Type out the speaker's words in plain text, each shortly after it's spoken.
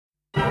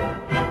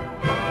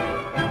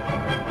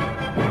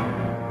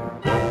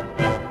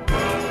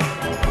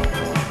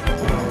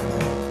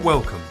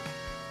Welcome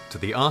to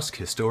the Ask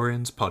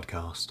Historians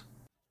podcast.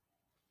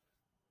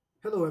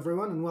 Hello,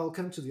 everyone, and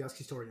welcome to the Ask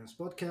Historians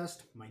podcast.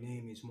 My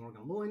name is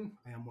Morgan Lewin.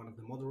 I am one of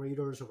the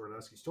moderators over at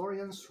Ask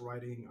Historians,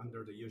 writing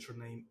under the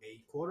username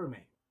A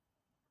Quartermain.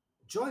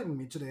 Joining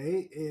me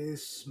today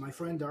is my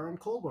friend Darren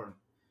Colbourne.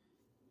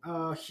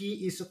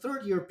 He is a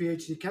third-year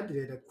PhD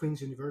candidate at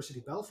Queen's University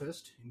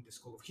Belfast in the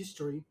School of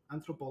History,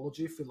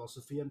 Anthropology,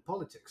 Philosophy, and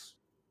Politics.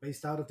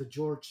 Based out of the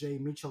George J.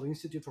 Mitchell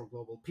Institute for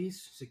Global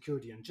Peace,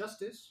 Security, and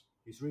Justice,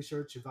 his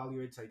research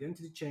evaluates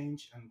identity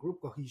change and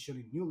group cohesion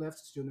in New Left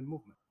student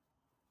movement.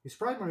 His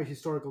primary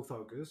historical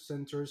focus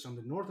centers on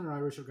the Northern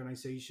Irish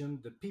organization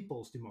The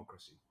People's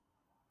Democracy.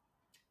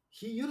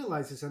 He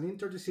utilizes an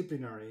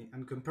interdisciplinary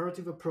and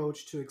comparative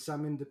approach to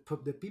examine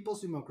the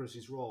People's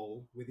Democracy's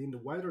role within the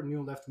wider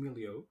New Left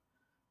milieu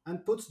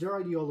and puts their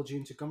ideology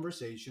into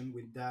conversation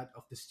with that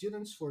of the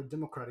Students for a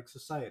Democratic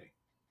Society.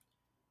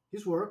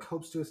 His work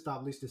hopes to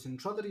establish the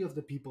centrality of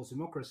the People's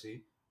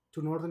Democracy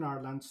to Northern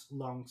Ireland's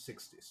long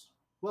 60s.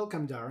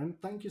 Welcome, Darren.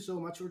 Thank you so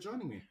much for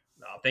joining me.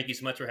 Thank you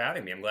so much for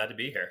having me. I'm glad to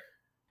be here.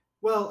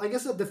 Well, I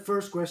guess that the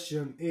first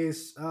question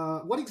is,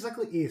 what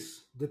exactly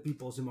is the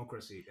People's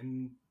Democracy,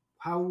 and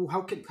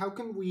how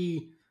can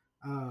we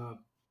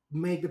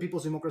make the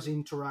People's Democracy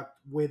interact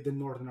with the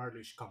Northern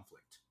Irish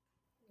conflict?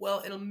 Well,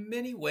 in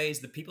many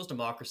ways, the People's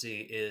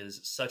Democracy is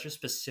such a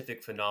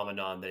specific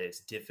phenomenon that it's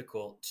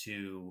difficult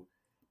to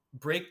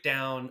break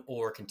down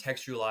or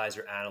contextualize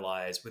or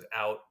analyze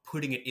without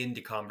putting it into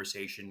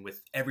conversation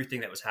with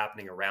everything that was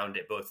happening around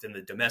it, both in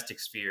the domestic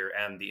sphere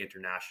and the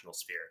international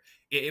sphere.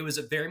 It was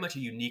very much a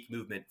unique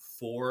movement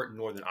for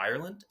Northern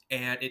Ireland,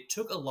 and it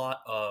took a lot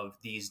of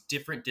these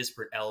different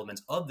disparate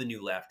elements of the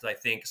New Left that I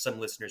think some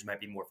listeners might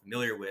be more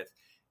familiar with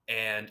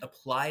and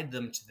applied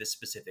them to this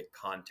specific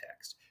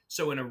context.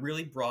 So in a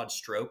really broad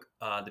stroke,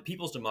 the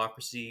People's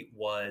Democracy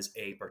was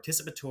a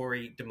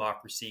participatory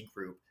democracy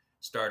group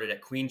started at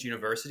Queen's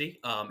University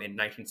in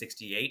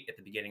 1968 at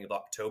the beginning of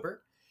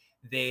October.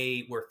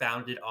 They were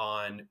founded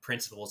on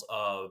principles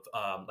of,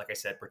 like I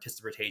said,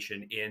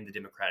 participation in the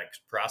democratic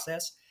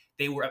process.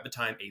 They were at the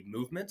time a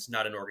movement,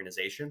 not an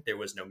organization. There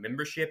was no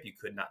membership. You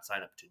could not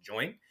sign up to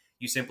join.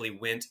 You simply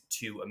went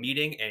to a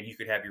meeting and you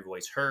could have your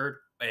voice heard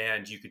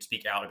and you could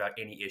speak out about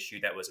any issue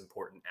that was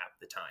important at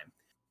the time.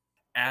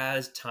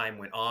 As time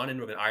went on in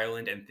Northern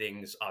Ireland and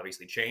things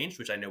obviously changed,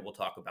 which I know we'll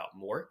talk about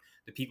more,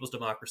 the People's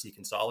Democracy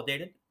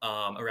consolidated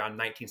around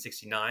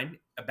 1969,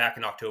 back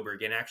in October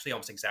again, actually,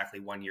 almost exactly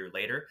 1 year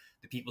later.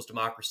 The People's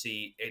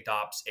Democracy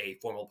adopts a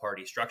formal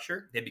party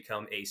structure. They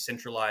become a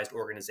centralized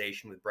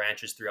organization with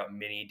branches throughout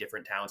many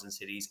different towns and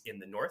cities in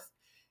the north.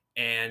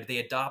 And they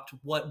adopt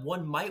what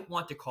one might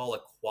want to call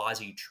a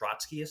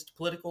quasi-Trotskyist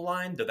political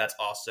line, though that's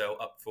also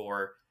up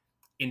for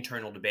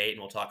internal debate, and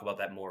we'll talk about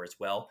that more as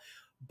well.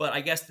 But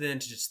I guess then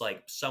to just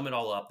sum it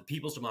all up, the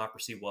People's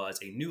Democracy was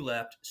a New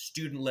Left,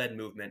 student-led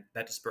movement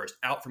that dispersed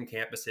out from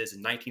campuses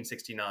in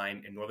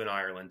 1969 in Northern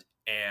Ireland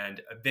and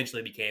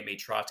eventually became a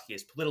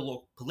Trotskyist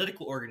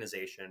political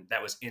organization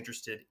that was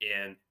interested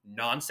in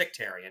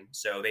non-sectarian.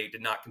 So they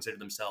did not consider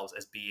themselves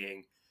as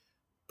being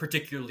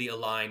particularly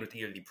aligned with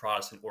either the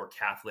Protestant or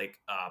Catholic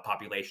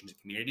populations and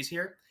communities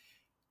here,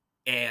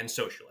 and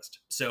socialist.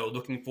 So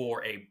looking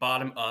for a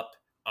bottom-up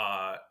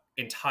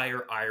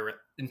entire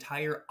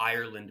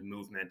Ireland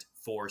movement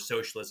for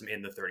socialism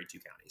in the 32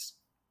 counties.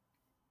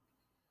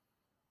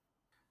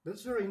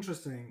 That's very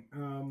interesting,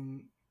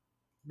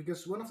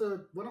 because one of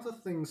the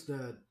things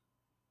that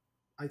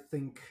I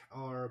think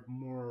are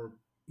more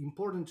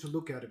important to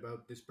look at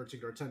about this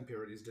particular time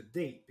period is the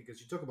date, because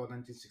you talk about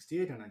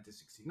 1968 and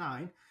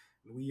 1969,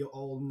 and we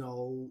all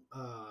know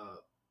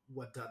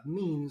what that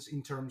means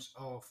in terms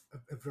of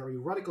a very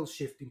radical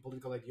shift in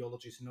political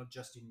ideologies, not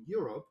just in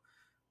Europe,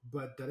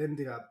 but that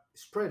ended up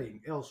spreading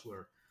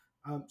elsewhere.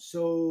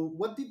 So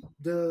what did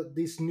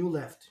this New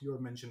Left you were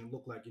mentioning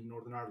look like in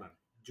Northern Ireland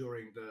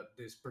during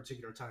this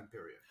particular time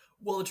period?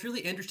 Well, it's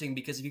really interesting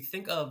because if you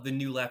think of the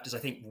New Left as I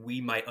think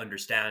we might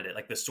understand it,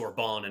 like the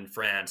Sorbonne in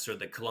France or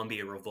the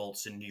Columbia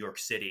revolts in New York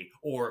City,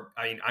 or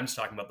I'm just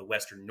talking about the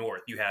Western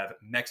North. You have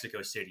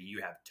Mexico City,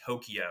 you have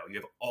Tokyo, you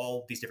have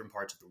all these different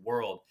parts of the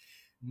world.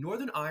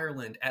 Northern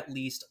Ireland, at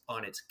least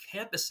on its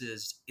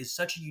campuses, is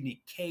such a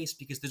unique case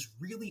because there's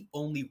really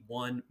only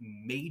one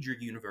major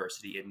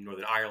university in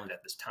Northern Ireland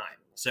at this time.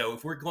 So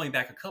if we're going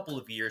back a couple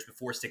of years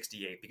before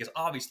 68, because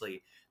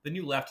obviously the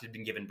New Left had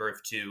been given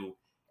birth to,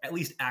 at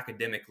least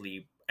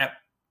academically,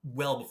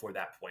 well before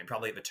that point,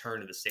 probably at the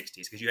turn of the 60s,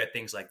 because you had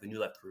things like the New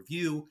Left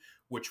Review,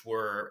 which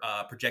were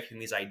projecting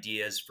these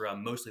ideas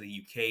from mostly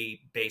the UK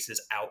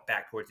bases out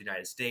back towards the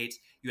United States.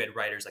 You had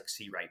writers like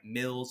C. Wright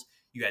Mills.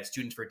 You had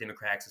Students for a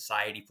Democratic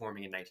Society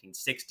forming in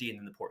 1960, and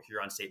then the Port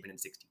Huron Statement in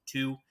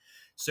 62.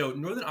 So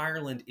Northern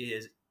Ireland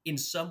is in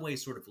some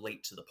ways sort of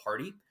late to the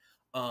party.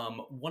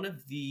 One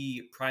of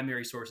the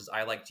primary sources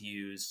I like to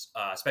use,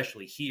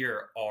 especially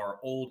here, are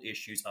old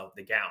issues of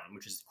The Gown,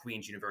 which is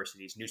Queen's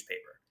University's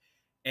newspaper.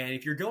 And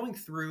if you're going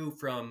through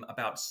from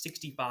about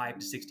 65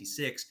 to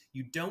 66,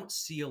 you don't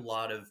see a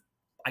lot of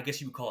I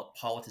guess you would call it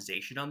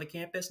politicization on the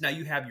campus. Now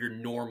you have your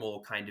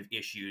normal kind of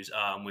issues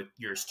with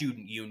your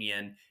student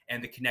union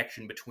and the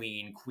connection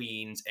between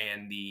Queen's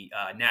and the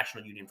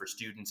National Union for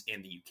Students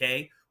in the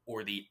UK,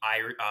 or the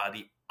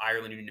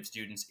Ireland Union of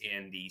Students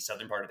in the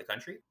southern part of the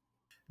country.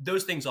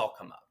 Those things all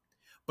come up.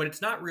 But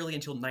it's not really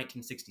until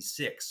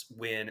 1966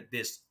 when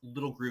this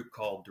little group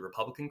called the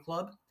Republican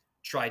Club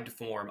tried to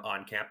form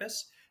on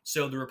campus.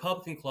 So the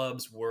Republican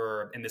clubs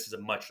were, and this is a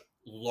much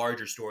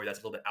larger story that's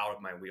a little bit out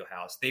of my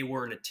wheelhouse, they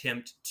were an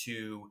attempt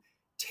to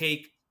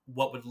take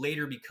what would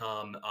later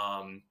become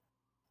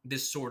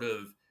this sort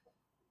of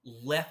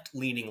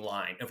left-leaning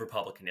line of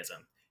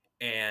republicanism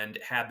and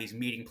have these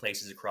meeting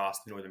places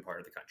across the northern part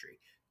of the country.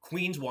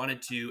 Queens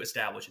wanted to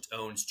establish its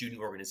own student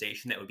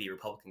organization that would be a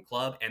Republican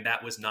club, and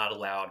that was not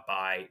allowed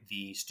by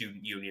the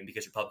student union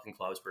because Republican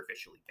clubs were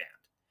officially banned.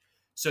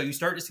 So you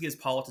start to see this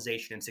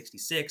politicization in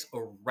 66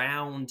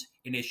 around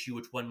an issue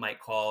which one might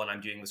call, and I'm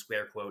doing the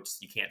square quotes,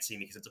 you can't see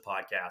me because it's a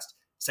podcast,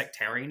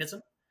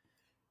 sectarianism.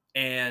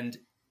 And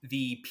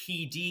the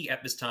PD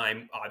at this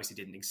time obviously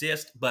didn't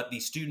exist, but the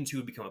students who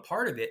would become a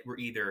part of it were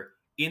either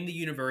in the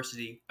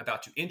university,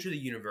 about to enter the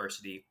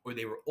university, or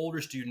they were older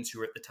students who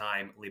were at the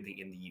time living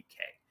in the UK.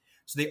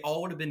 So they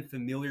all would have been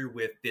familiar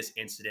with this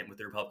incident with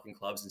the Republican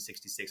clubs in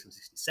 66 and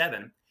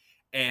 67.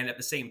 And at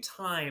the same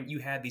time, you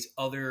had these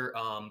other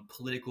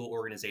political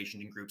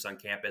organizations and groups on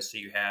campus. So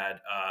you had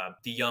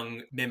the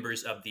young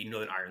members of the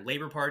Northern Ireland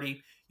Labour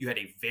Party. You had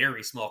a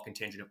very small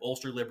contingent of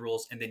Ulster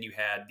Liberals. And then you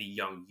had the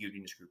young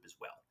Unionist group as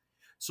well.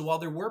 So while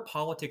there were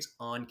politics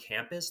on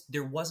campus,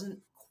 there wasn't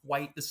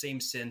quite the same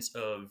sense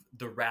of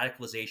the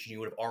radicalization you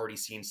would have already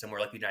seen somewhere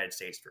like the United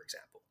States, for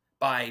example.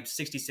 By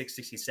 66,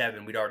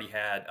 67, we'd already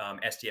had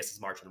SDS's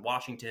March on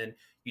Washington.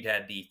 You'd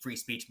had the free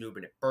speech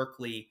movement at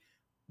Berkeley.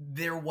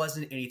 There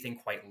wasn't anything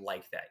quite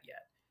like that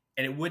yet.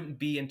 And it wouldn't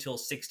be until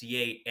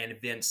 68 and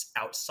events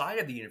outside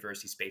of the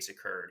university space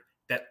occurred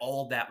that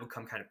all that would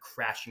come kind of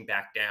crashing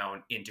back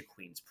down into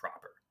Queens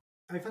proper.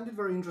 I find it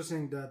very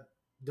interesting that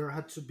there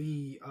had to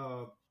be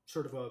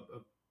sort of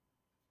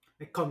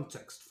a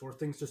context for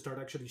things to start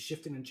actually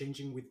shifting and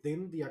changing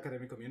within the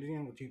academic community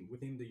and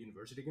within the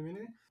university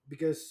community.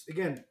 Because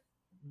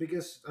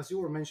as you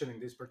were mentioning,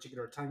 this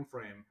particular time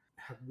frame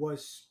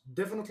was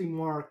definitely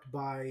marked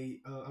by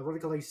a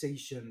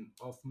radicalization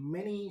of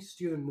many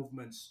student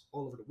movements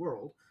all over the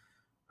world.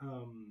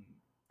 I'm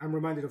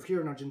reminded of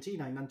here in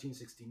Argentina in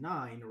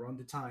 1969, around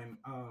the time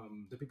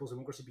the People's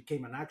Democracy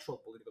became an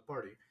actual political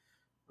party.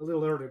 A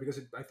little earlier,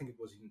 because I think it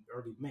was in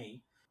early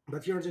May.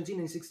 But here in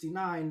Argentina in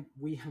 69,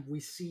 we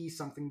see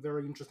something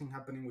very interesting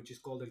happening, which is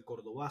called El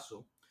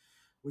Cordobazo,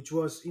 which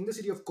was in the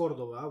city of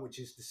Cordoba, which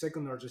is the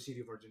second largest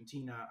city of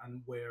Argentina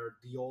and where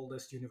the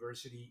oldest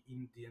university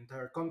in the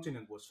entire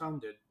continent was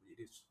founded.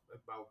 It is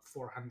about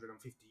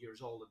 450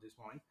 years old at this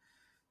point.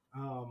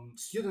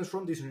 Students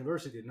from this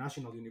university, the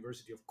National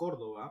University of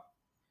Cordoba,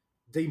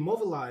 they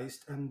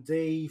mobilized and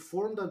they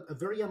formed a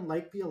very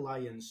unlikely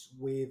alliance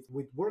with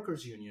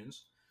workers'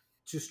 unions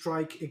to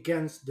strike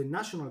against the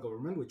national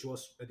government, which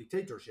was a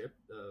dictatorship,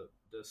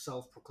 the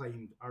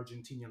self-proclaimed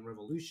Argentinian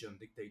Revolution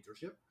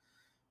dictatorship.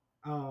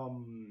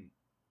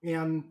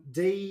 And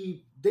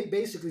they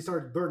basically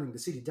started burning the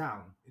city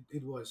down.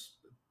 It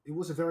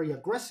was a very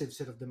aggressive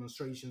set of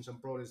demonstrations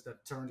and protests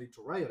that turned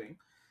into rioting.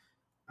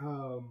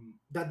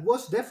 That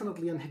was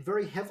definitely and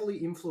very heavily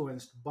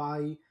influenced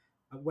by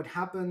what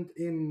happened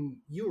in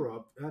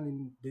Europe and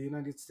in the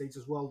United States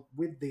as well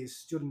with these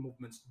student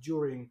movements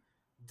during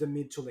the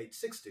mid to late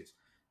 60s.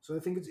 So I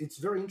think it's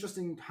very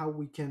interesting how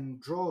we can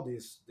draw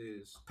these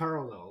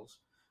parallels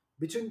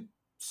between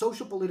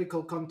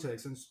socio-political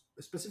contexts and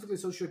specifically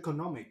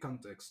socio-economic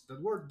contexts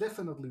that were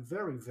definitely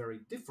very, very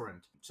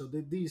different. So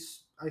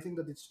I think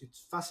that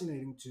it's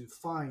fascinating to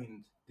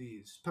find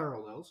these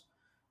parallels.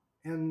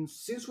 And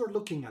since we're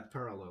looking at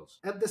parallels,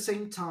 at the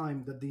same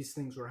time that these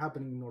things were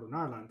happening in Northern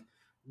Ireland,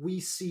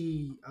 we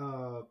see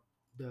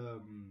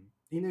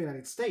in the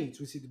United States,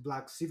 we see the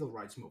Black Civil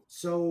Rights Movement.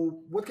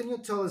 So what can you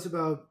tell us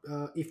about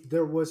if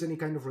there was any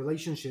kind of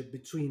relationship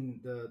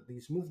between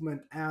this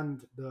movement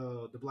and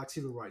the Black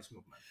Civil Rights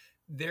Movement?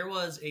 There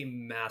was a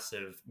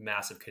massive,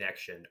 massive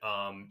connection.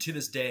 To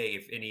this day,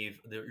 if any of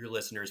your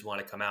listeners want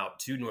to come out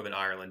to Northern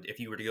Ireland, if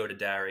you were to go to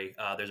Derry,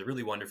 there's a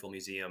really wonderful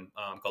museum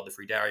called the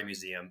Free Derry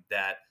Museum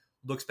that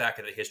looks back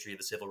at the history of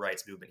the civil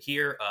rights movement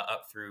here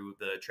up through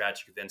the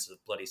tragic events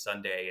of Bloody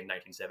Sunday in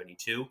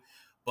 1972.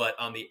 But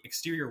on the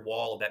exterior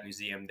wall of that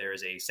museum, there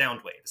is a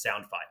sound wave, a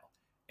sound file.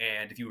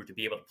 And if you were to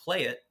be able to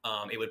play it,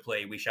 it would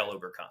play We Shall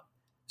Overcome.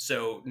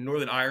 So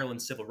Northern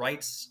Ireland Civil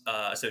Rights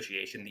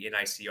Association, the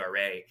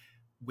NICRA,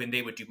 when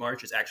they would do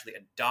marches, actually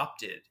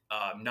adopted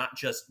not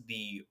just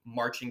the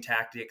marching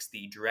tactics,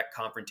 the direct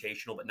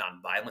confrontational but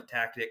non-violent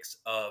tactics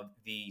of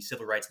the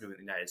civil rights movement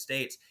in the United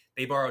States.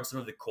 They borrowed some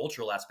of the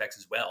cultural aspects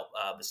as well,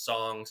 the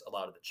songs, a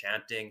lot of the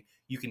chanting.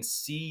 You can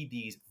see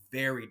these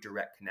very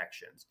direct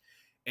connections.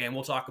 And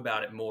we'll talk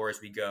about it more as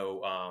we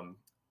go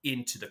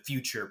into the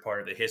future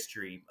part of the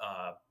history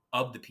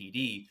of the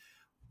PD.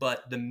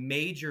 But the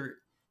major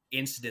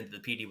incident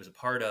that the PD was a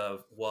part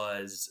of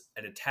was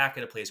an attack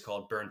at a place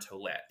called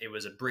Burntolet. It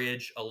was a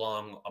bridge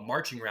along a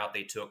marching route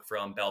they took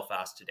from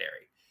Belfast to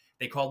Derry.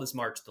 They called this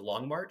march the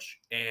Long March,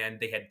 and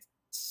they had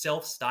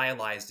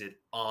self-stylized it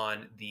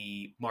on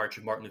the March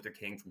of Martin Luther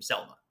King from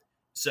Selma.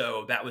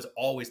 So that was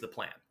always the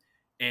plan.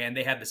 And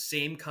they had the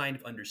same kind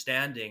of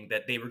understanding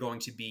that they were going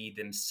to be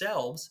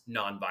themselves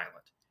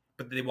nonviolent,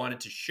 but they wanted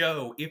to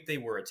show if they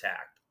were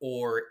attacked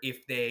or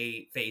if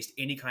they faced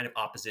any kind of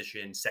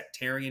opposition,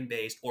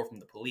 sectarian-based or from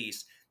the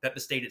police, that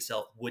the state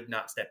itself would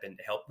not step in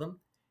to help them.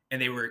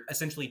 And they were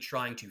essentially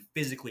trying to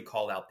physically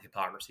call out the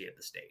hypocrisy of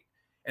the state.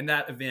 And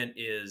that event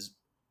is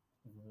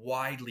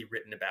widely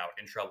written about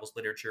in Troubles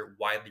literature,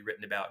 widely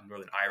written about in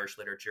Northern Irish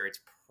literature. It's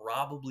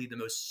probably the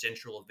most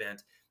central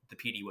event the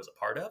PD was a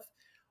part of.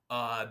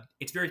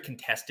 It's very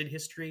contested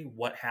history,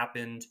 what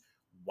happened,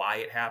 why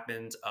it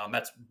happened.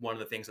 That's one of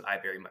the things that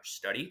I very much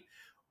study.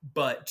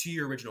 But to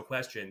your original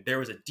question, there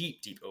was a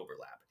deep, deep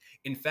overlap.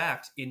 In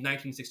fact, in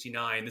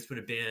 1969, this would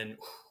have been,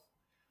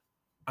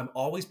 I'm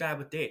always bad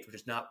with dates, which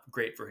is not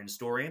great for a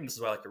historian. This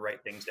is why I like to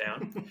write things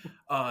down.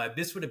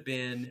 This would have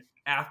been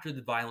after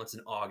the violence in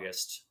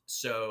August.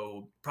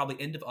 So probably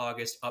end of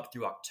August up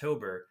through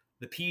October,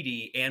 the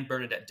PD and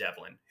Bernadette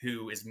Devlin,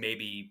 who is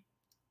maybe,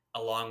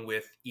 along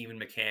with Evan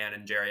McCann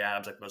and Jerry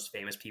Adams, like the most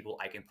famous people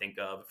I can think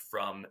of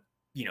from,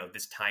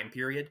 this time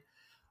period.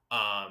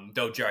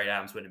 Though Jerry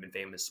Adams wouldn't have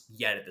been famous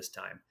yet at this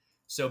time.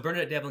 So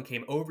Bernadette Devlin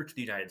came over to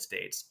the United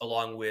States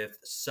along with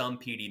some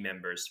PD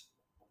members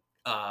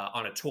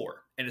on a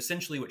tour. And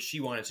essentially what she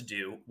wanted to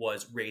do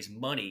was raise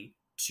money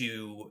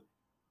to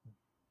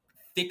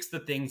fix the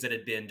things that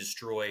had been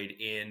destroyed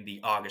in the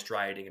August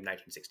rioting of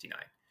 1969.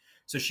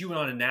 So she went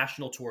on a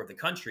national tour of the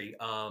country,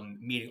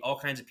 meeting all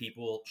kinds of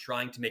people,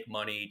 trying to make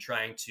money,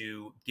 trying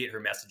to get her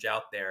message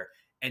out there.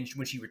 And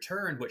when she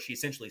returned, what she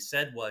essentially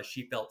said was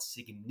she felt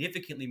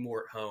significantly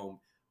more at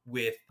home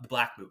with the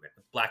Black movement,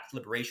 with Black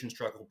liberation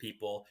struggle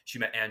people. She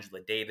met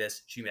Angela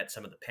Davis. She met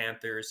some of the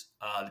Panthers.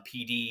 The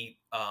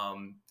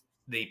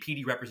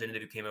PD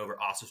representative who came over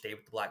also stayed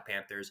with the Black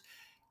Panthers.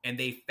 And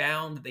they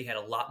found that they had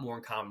a lot more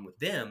in common with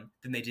them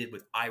than they did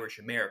with Irish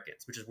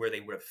Americans, which is where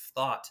they would have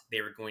thought they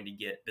were going to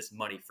get this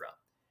money from.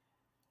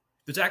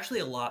 There's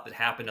actually a lot that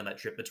happened on that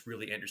trip that's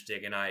really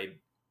interesting. And I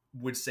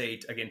would say,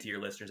 again, to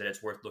your listeners that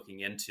it's worth looking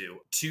into.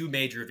 Two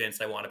major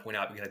events I want to point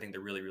out because I think they're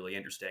really, really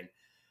interesting.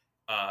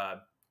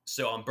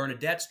 So on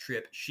Bernadette's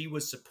trip, she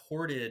was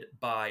supported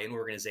by an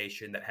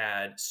organization that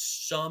had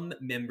some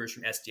members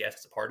from SDS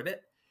as a part of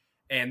it.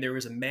 And there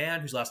was a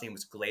man whose last name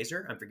was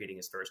Glazer. I'm forgetting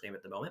his first name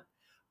at the moment.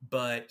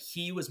 But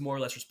he was more or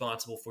less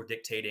responsible for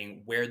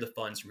dictating where the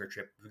funds from her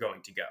trip were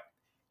going to go.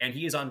 And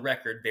he is on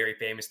record very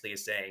famously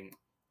as saying,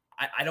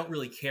 I don't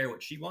really care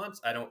what she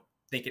wants. I don't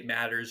think it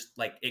matters,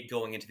 like it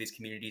going into these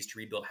communities to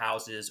rebuild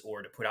houses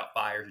or to put out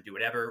fires or do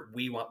whatever.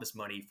 We want this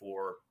money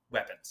for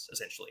weapons,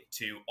 essentially,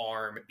 to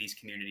arm these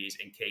communities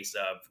in case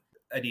of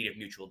a need of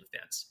mutual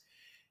defense.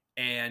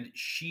 And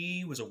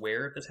she was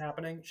aware of this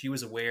happening. She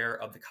was aware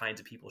of the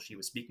kinds of people she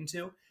was speaking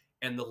to.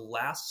 And the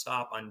last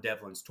stop on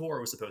Devlin's tour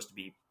was supposed to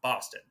be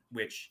Boston,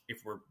 which,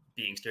 if we're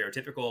being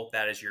stereotypical,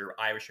 that is your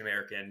Irish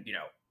American,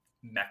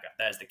 Mecca.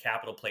 That is the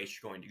capital place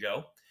you're going to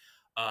go.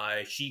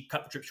 She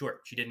cut the trip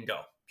short. She didn't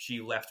go. She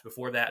left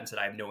before that and said,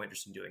 I have no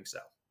interest in doing so.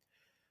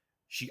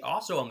 She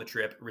also on the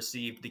trip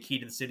received the key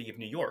to the city of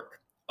New York.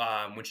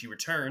 When she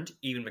returned,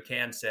 Evan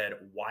McCann said,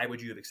 why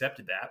would you have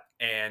accepted that?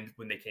 And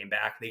when they came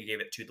back, they gave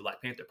it to the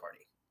Black Panther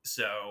Party.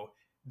 So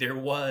there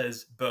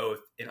was both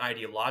an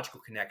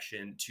ideological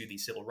connection to the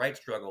civil rights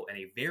struggle and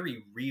a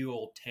very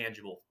real,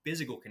 tangible,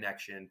 physical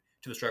connection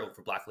to the struggle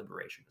for Black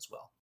liberation as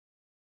well.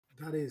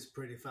 That is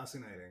pretty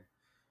fascinating.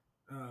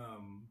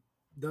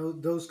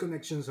 Those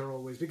connections are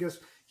always,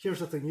 because here's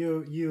the thing,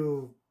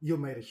 you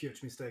made a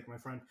huge mistake, my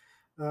friend,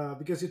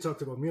 because you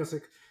talked about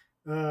music.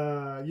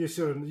 You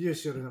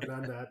shouldn't have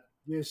done that.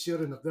 You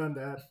shouldn't have done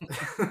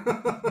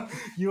that.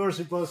 You're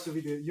supposed to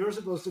be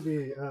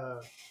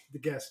the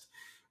guest.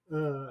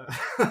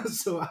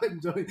 So I'm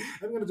going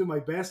to do my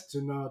best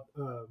to not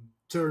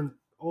turn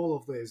all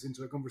of this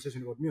into a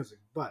conversation about music,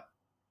 but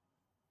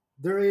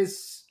there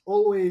is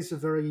always a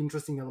very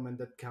interesting element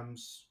that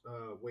comes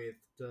with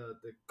the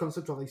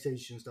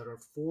conceptualizations that are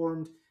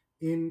formed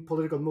in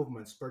political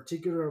movements,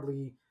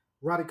 particularly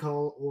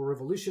radical or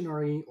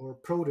revolutionary or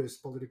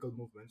protest political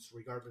movements,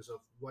 regardless of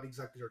what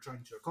exactly they're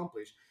trying to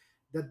accomplish,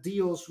 that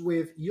deals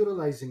with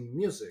utilizing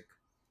music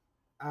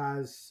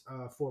as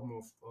a form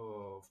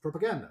of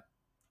propaganda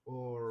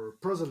or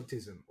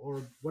proselytism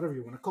or whatever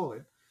you want to call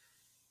it.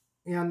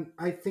 And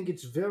I think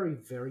it's very,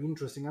 very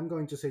interesting. I'm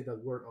going to say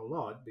that word a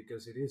lot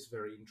because it is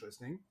very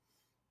interesting.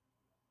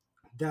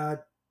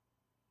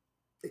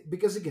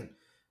 Because again,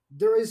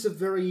 there is a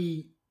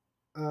very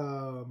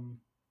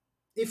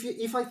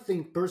if I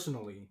think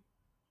personally,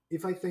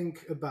 if I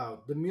think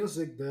about the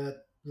music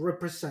that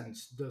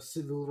represents the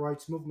civil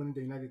rights movement in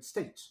the United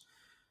States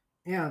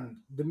and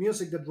the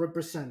music that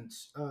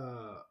represents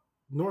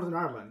Northern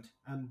Ireland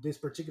and this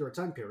particular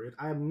time period,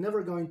 I am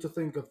never going to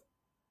think of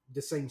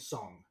the same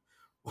song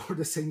or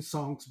the same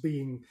songs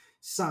being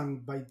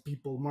sung by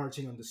people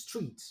marching on the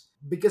streets,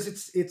 because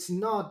it's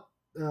not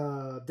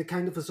the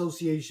kind of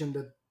association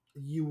that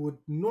you would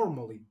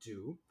normally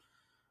do.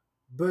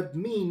 But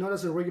me, not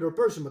as a regular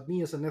person, but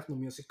me as an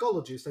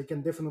ethnomusicologist, I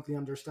can definitely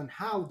understand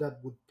how that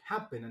would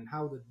happen and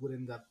how that would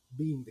end up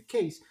being the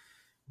case,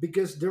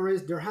 because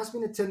there has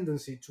been a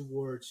tendency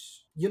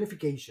towards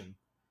unification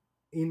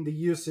in the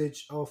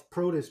usage of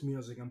protest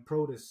music and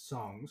protest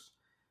songs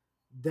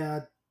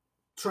that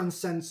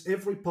transcends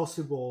every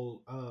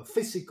possible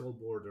physical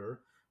border,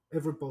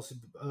 every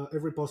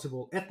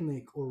possible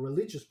ethnic or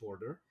religious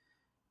border.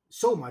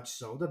 So much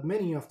so that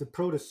many of the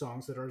protest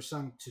songs that are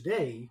sung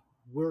today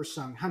were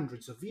sung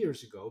hundreds of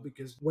years ago,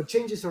 because what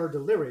changes are the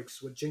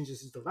lyrics, what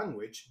changes is the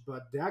language,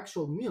 but the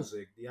actual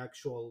music, the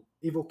actual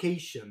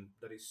evocation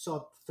that is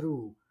sought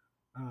through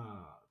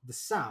the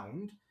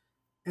sound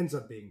ends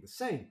up being the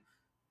same.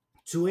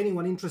 To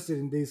anyone interested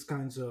in these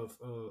kinds of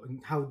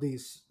in how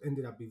this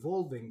ended up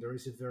evolving, there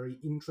is a very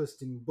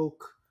interesting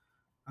book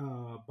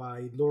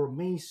by Laura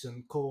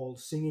Mason called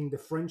 "Singing the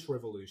French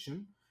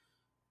Revolution,"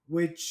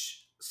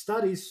 which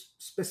studies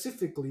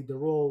specifically the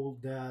role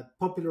that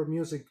popular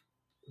music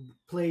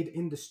played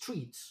in the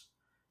streets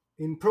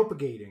in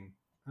propagating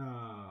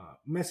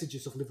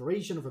messages of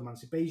liberation, of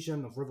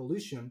emancipation, of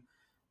revolution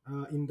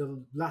in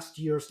the last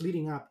years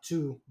leading up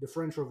to the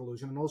French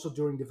Revolution, and also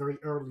during the very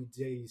early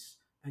days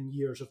and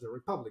years of the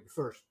Republic, the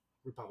First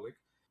Republic.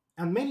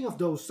 And many of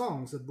those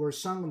songs that were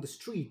sung on the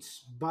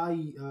streets by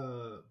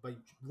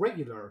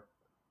regular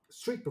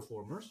street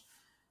performers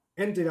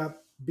ended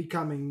up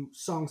becoming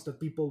songs that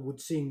people would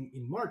sing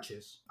in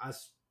marches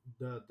as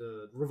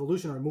the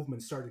revolutionary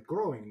movement started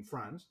growing in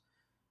France.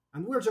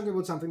 And we're talking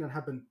about something that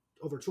happened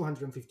over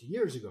 250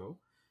 years ago.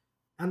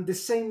 And the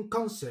same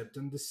concept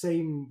and the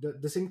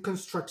same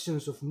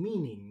constructions of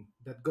meaning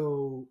that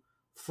go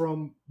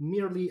from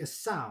merely a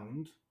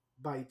sound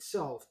by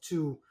itself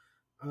to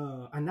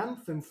an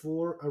anthem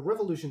for a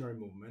revolutionary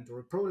movement or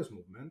a protest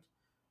movement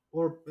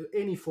or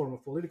any form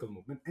of political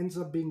movement ends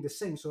up being the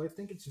same. So I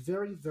think it's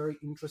very, very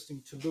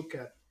interesting to look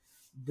at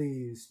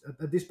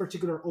this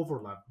particular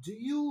overlap. Do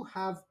you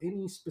have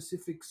any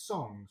specific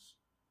songs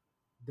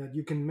that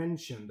you can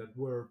mention that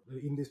were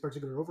in this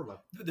particular overlap?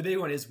 The big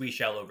one is "We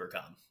Shall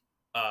Overcome."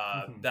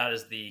 That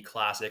is the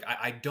classic.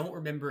 I don't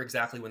remember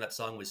exactly when that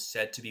song was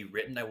said to be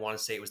written. I want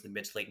to say it was the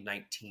mid to late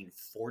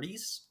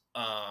 1940s.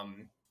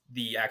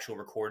 The actual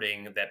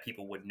recording that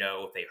people would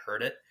know if they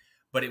heard it,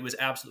 but it was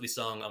absolutely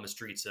sung on the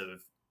streets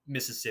of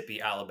Mississippi,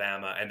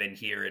 Alabama, and then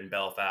here in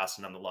Belfast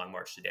and on the Long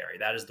March to Derry.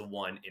 That is the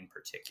one in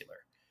particular.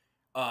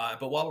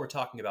 But while we're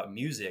talking about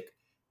music,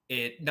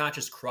 it not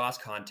just cross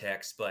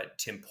context, but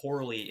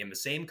temporally in the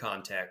same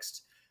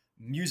context,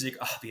 music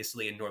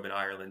obviously in Northern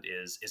Ireland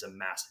is a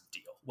massive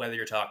deal. Whether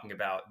you're talking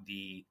about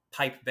the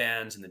pipe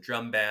bands and the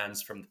drum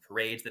bands from the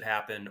parades that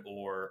happen,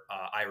 or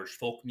Irish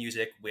folk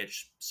music,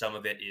 which some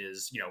of it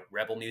is,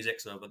 rebel music,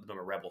 some of them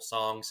are rebel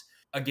songs.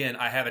 Again,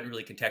 I haven't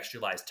really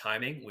contextualized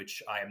timing,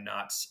 which I am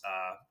not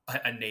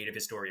a native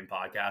historian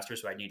podcaster,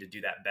 so I need to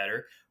do that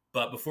better.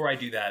 But before I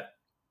do that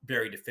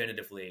very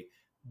definitively,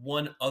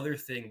 one other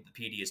thing the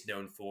PD is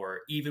known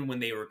for, even when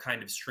they were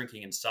kind of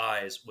shrinking in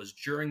size, was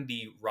during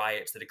the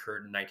riots that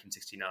occurred in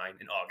 1969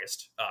 in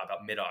August,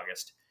 about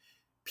mid-August.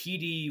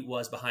 PD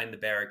was behind the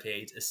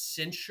barricades,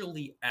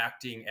 essentially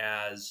acting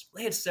as,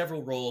 they had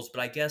several roles,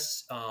 but I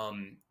guess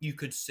you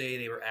could say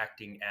they were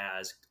acting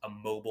as a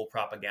mobile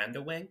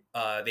propaganda wing.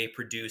 They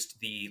produced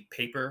the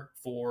paper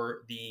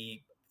for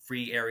the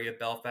free area of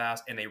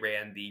Belfast, and they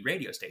ran the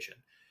radio station.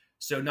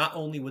 So not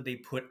only would they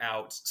put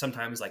out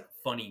sometimes like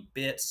funny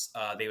bits,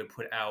 they would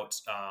put out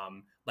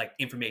like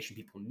information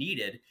people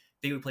needed,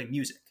 they would play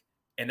music.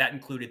 And that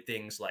included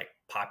things like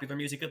popular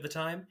music of the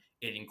time.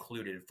 It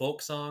included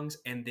folk songs,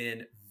 and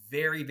then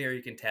very,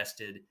 very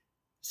contested,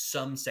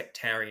 some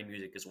sectarian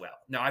music as well.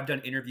 Now, I've done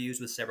interviews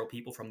with several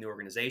people from the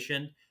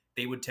organization.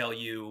 They would tell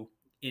you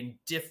in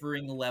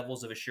differing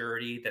levels of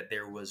assurity that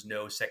there was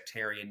no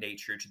sectarian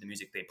nature to the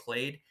music they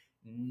played.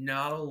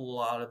 Not a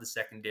lot of the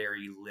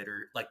secondary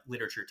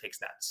literature takes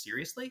that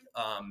seriously.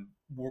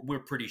 We're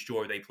pretty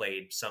sure they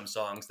played some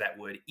songs that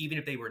would, even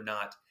if they were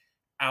not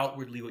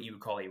outwardly what you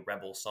would call a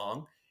rebel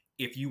song,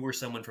 if you were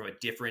someone from a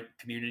different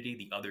community,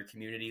 the other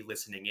community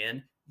listening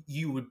in,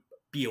 you would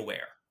be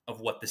aware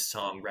of what this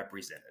song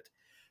represented.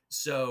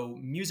 So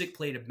music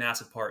played a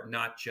massive part,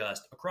 not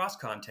just across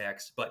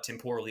context, but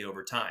temporally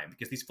over time,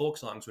 because these folk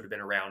songs would have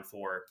been around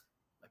for,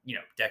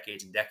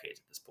 decades and decades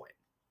at this point.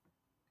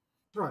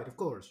 Right, of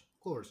course.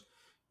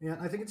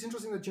 And I think it's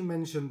interesting that you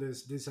mentioned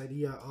this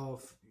idea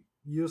of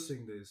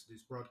using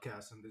these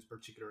broadcasts and these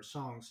particular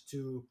songs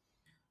to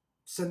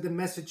send a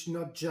message,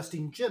 not just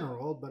in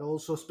general, but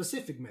also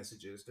specific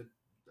messages that,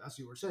 as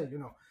you were saying,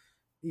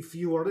 if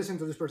you are listening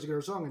to this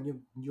particular song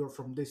and you're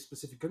from this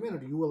specific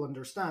community, you will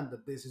understand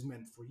that this is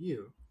meant for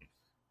you.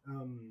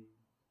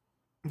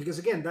 Because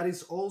again, that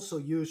is also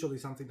usually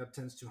something that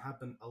tends to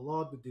happen a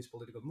lot with these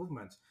political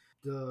movements.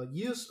 The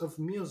use of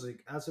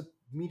music as a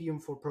medium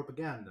for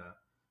propaganda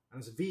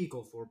and as a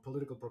vehicle for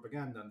political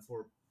propaganda and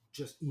for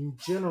just in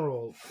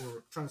general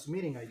for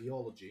transmitting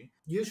ideology,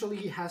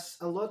 usually has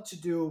a lot to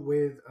do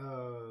with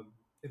a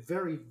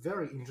very,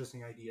 very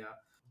interesting idea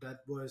that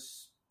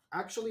was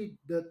actually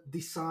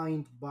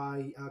designed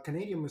by a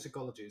Canadian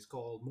musicologist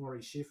called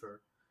Maurice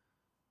Schiffer.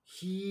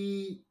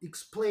 He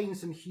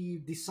explains and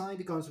he designed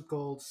a concept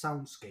called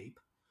soundscape,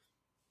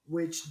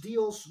 which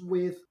deals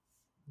with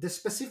the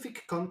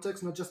specific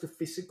context, not just the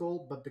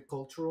physical, but the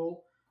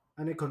cultural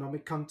and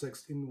economic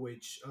context in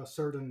which a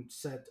certain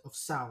set of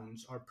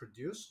sounds are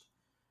produced.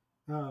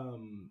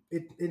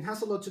 It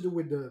has a lot to do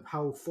with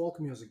how folk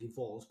music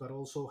evolves, but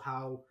also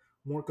how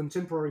more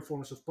contemporary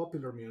forms of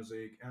popular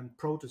music and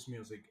protest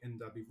music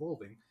end up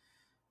evolving.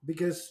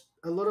 Because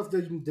a lot of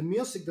the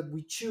music that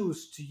we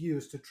choose to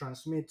use to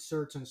transmit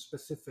certain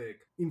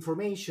specific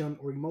information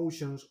or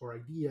emotions or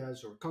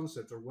ideas or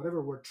concepts or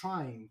whatever we're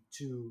trying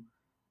to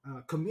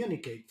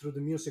communicate through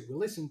the music we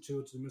listen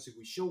to the music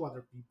we show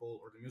other people,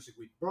 or the music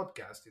we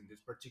broadcast in this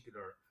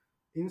particular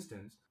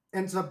instance,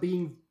 ends up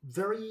being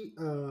very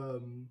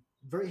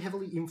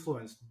heavily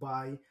influenced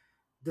by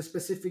the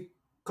specific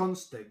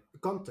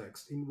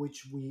context in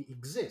which we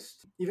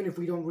exist, even if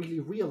we don't really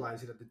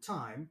realize it at the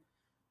time.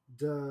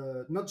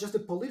 The not just the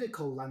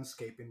political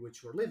landscape in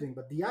which we're living,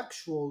 but the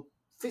actual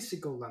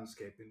physical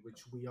landscape in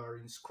which we are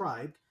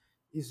inscribed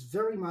is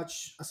very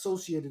much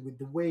associated with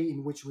the way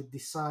in which we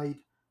decide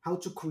how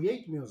to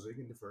create music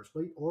in the first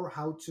place, or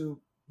how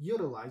to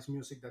utilize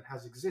music that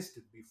has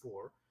existed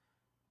before,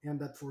 and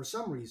that for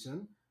some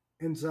reason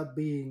ends up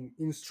being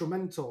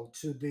instrumental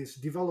to this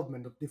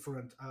development of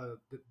different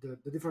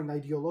the different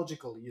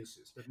ideological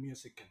uses that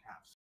music can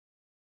have.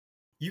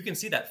 You can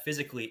see that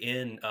physically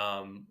in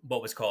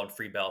what was called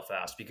Free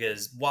Belfast,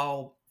 because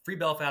while Free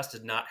Belfast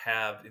did not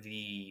have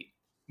the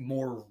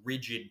more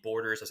rigid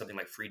borders of something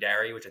like Free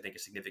Derry, which I think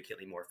is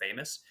significantly more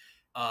famous,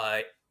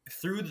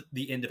 through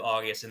the end of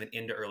August and then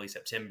into early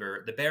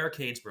September, the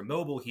barricades were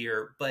mobile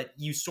here, but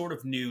you sort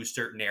of knew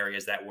certain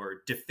areas that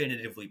were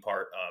definitively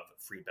part of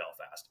Free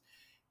Belfast.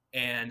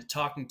 And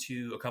talking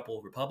to a couple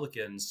of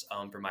Republicans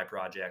for my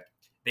project,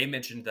 they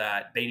mentioned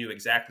that they knew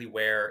exactly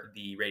where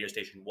the radio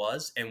station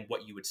was, and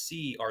what you would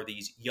see are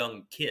these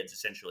young kids,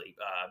 essentially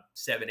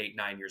 7, 8,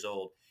 9 years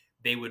old.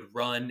 They would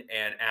run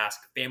and ask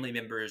family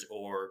members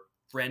or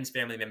friends'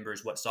 family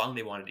members what song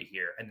they wanted to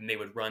hear, and then they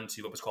would run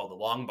to what was called the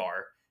long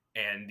bar,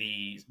 and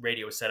the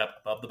radio was set up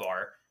above the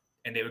bar,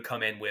 and they would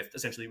come in with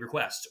essentially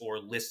requests or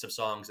lists of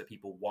songs that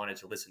people wanted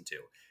to listen to.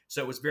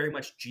 So it was very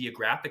much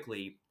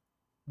geographically,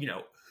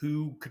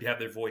 who could have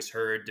their voice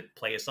heard to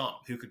play a song,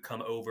 who could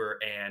come over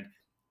and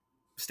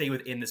stay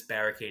within this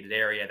barricaded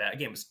area that,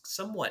 again, was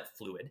somewhat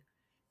fluid,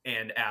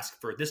 and ask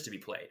for this to be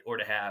played or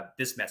to have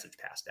this message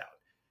passed out.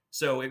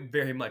 So it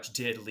very much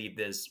did leave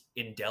this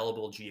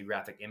indelible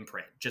geographic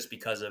imprint just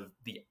because of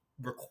the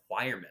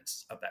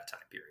requirements of that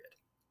time period.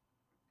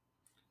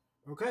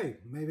 Okay,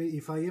 maybe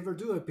if I ever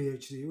do a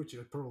PhD, which I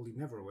probably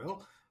never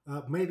will,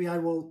 maybe I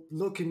will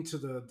look into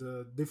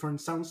the different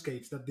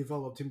soundscapes that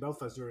developed in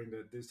Belfast during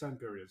this time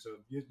period. So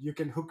you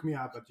can hook me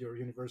up at your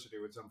university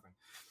with something.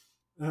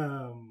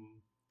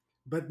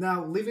 But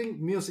now,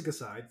 leaving music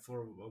aside for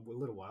a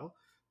little while,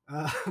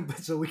 but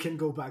so we can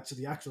go back to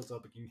the actual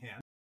topic in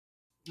hand.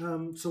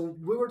 So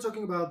we were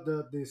talking about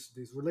this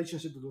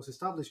relationship that was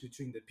established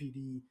between the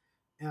PD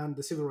and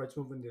the civil rights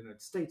movement in the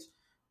United States.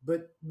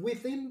 But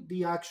within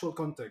the actual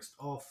context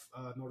of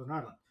Northern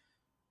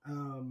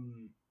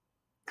Ireland,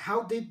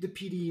 how did the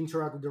PD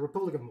interact with the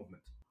Republican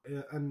movement?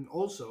 And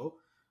also,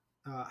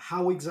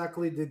 how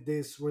exactly did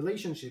this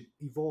relationship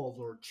evolve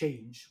or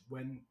change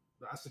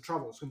as the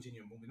Troubles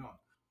continue moving on?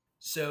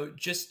 So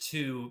just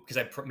because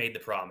I made the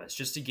promise,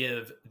 just to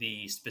give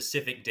the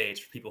specific dates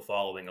for people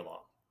following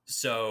along.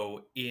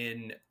 So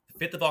in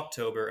the 5th of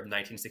October of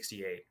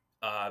 1968,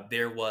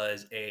 there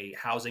was a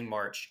housing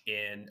march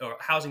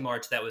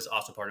that was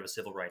also part of a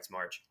civil rights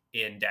march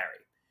in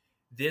Derry.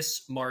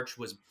 This march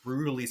was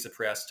brutally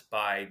suppressed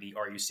by the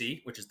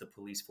RUC, which is the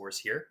police force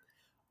here.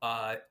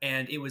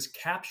 And it was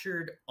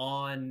captured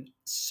on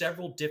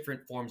several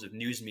different forms of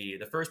news media.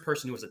 The first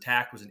person who was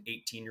attacked was an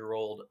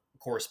 18-year-old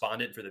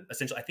correspondent for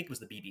essentially, I think it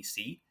was the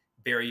BBC,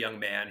 very young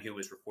man who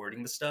was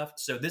reporting the stuff.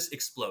 So this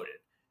exploded.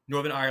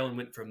 Northern Ireland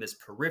went from this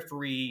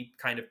periphery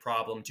kind of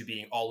problem to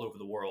being all over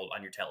the world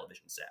on your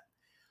television set.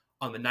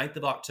 On the 9th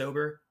of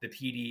October, the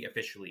PD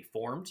officially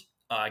formed.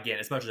 Again,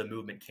 as much as a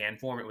movement can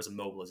form, it was a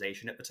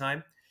mobilization at the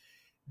time.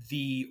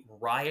 The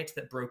riot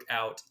that broke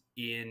out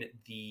I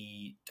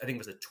think it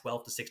was the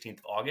 12th to 16th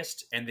of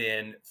August, and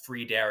then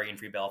Free Derry and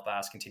Free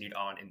Belfast continued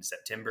on into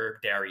September,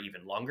 Derry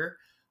even longer.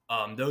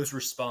 Those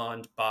were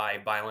spawned by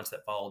violence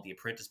that followed the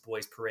Apprentice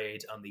Boys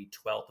parade on the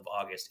 12th of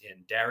August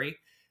in Derry.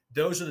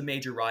 Those are the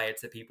major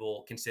riots that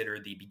people consider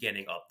the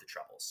beginning of the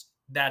Troubles.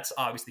 That's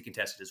obviously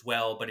contested as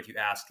well, but if you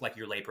ask like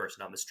your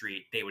layperson on the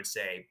street, they would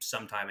say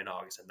sometime in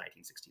August of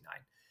 1969.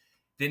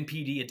 Then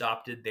PD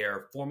adopted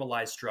their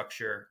formalized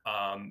structure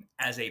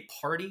as a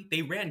party.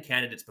 They ran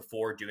candidates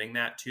before doing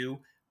that too,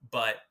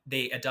 but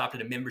they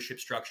adopted a membership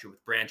structure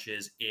with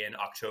branches in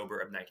October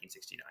of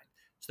 1969.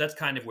 So that's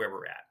kind of where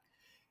we're at.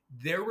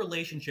 their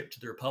relationship to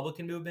the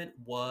Republican movement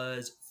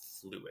was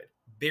fluid,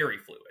 very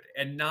fluid,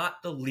 and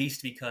not the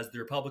least because the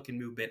Republican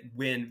movement,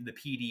 when the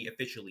PD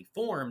officially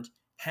formed,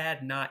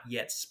 had not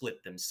yet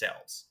split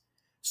themselves.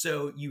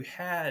 So you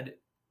had,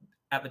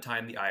 at the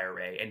time, the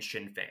IRA and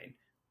Sinn Féin.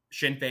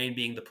 Sinn Féin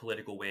being the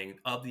political wing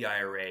of the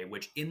IRA,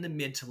 which in the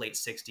mid to late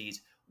 60s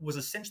was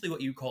essentially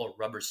what you call a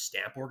rubber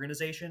stamp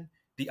organization.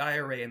 The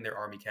IRA and their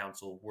Army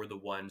Council were the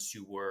ones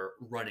who were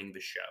running the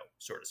show,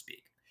 so to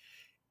speak.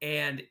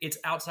 And it's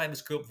outside the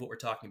scope of what we're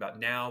talking about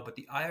now, but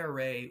the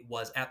IRA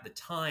was at the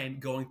time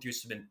going through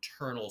some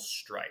internal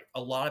strife,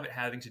 a lot of it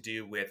having to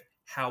do with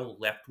how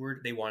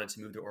leftward they wanted to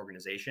move their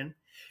organization.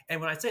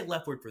 And when I say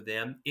leftward for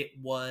them, it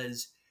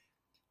was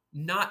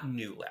not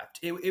new left.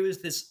 It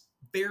was this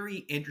very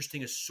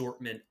interesting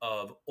assortment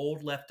of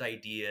old left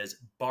ideas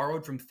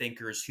borrowed from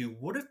thinkers who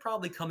would have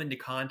probably come into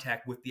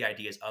contact with the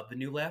ideas of the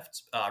new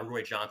left.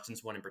 Roy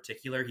Johnston's one in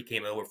particular. He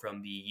came over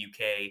from the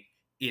UK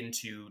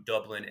into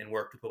Dublin and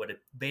worked with what would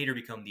later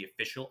become the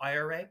official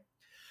IRA.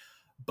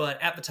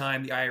 But at the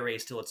time, the IRA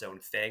is still its own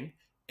thing.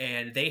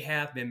 And they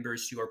have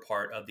members who are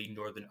part of the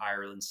Northern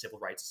Ireland Civil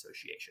Rights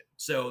Association.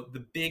 So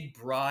the big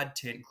broad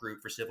tent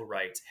group for civil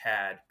rights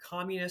had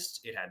communists,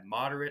 it had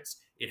moderates,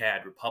 it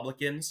had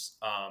Republicans,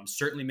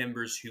 certainly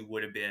members who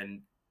would have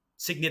been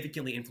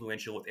significantly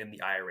influential within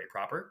the IRA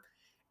proper.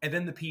 And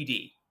then the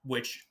PD,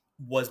 which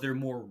was their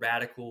more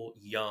radical,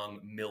 young,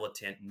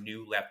 militant,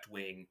 new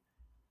left-wing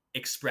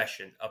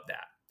expression of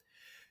that.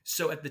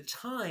 So at the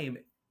time,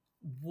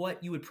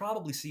 what you would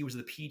probably see was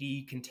the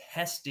PD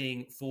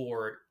contesting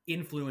for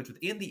influence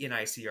within the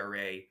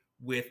NICRA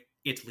with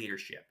its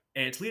leadership.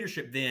 And its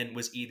leadership then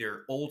was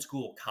either old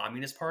school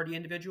Communist Party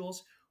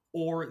individuals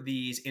or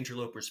these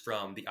interlopers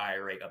from the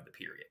IRA of the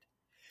period.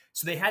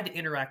 So they had to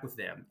interact with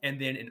them. And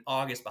then in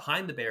August,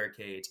 behind the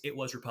barricades, it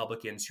was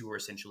Republicans who were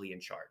essentially in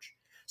charge.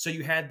 So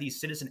you had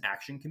these citizen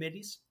action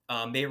committees.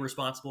 They were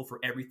responsible for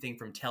everything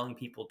from telling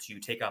people to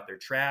take out their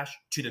trash,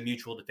 to the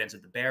mutual defense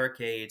of the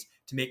barricades,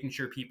 to making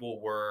sure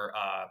people were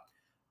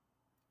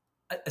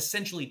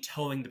essentially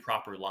towing the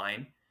proper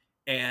line.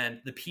 And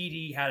the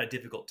PD had a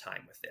difficult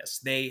time with this.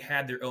 They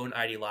had their own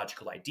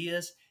ideological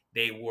ideas.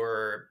 They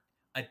were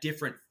a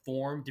different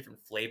form,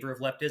 different flavor of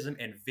leftism,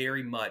 and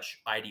very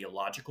much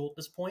ideological at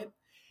this point.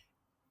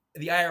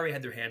 The IRA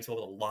had their hands full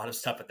with a lot of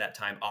stuff at that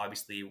time,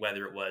 obviously,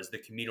 whether it was the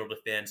communal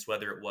defense,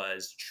 whether it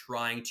was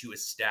trying to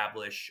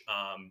establish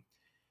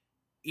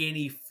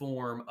any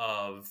form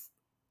of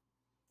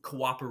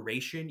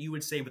cooperation, you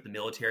would say, with the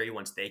military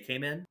once they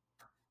came in.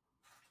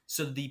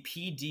 So the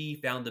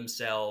PD found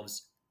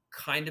themselves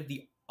kind of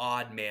the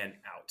odd man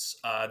outs.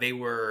 They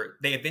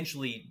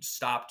eventually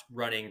stopped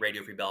running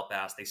Radio Free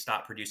Belfast. They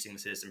stopped producing the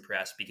Citizen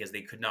Press because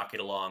they could not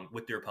get along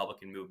with the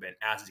Republican movement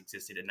as it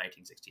existed in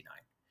 1969.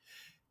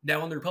 Now,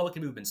 when the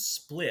Republican movement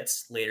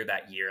splits later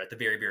that year, at the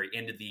very, very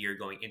end of the year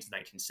going into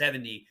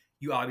 1970,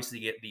 you obviously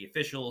get the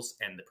officials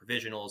and the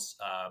provisionals.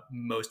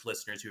 Most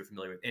listeners who are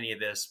familiar with any of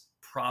this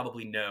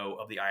probably know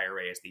of the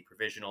IRA as the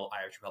Provisional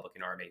Irish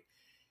Republican Army.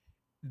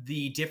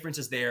 The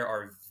differences there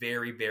are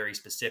very, very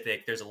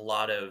specific. There's a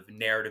lot of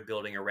narrative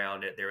building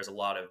around it. There is a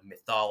lot of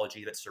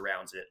mythology that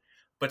surrounds it.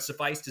 But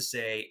suffice to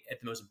say, at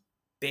the most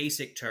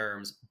basic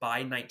terms,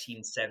 by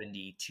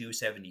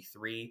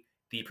 1972-73,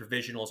 the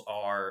provisionals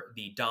are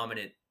the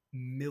dominant,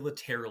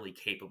 militarily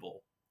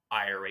capable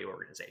IRA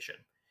organization.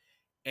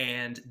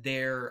 And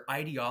their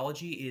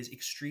ideology is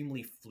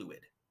extremely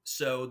fluid.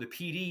 So the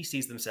PD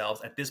sees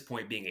themselves at this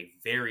point being a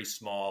very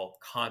small,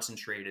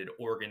 concentrated,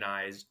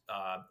 organized,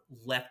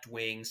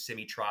 left-wing,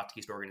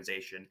 semi-Trotskyist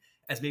organization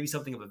as maybe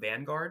something of a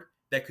vanguard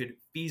that could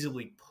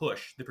feasibly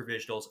push the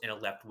provisionals in a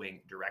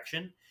left-wing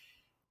direction.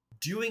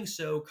 Doing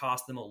so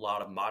cost them a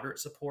lot of moderate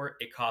support.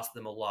 It cost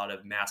them a lot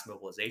of mass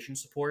mobilization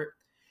support.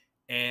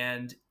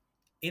 And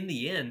in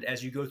the end,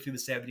 as you go through the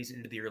 70s and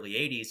into the early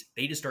 80s,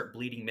 they just start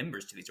bleeding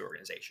members to these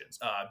organizations.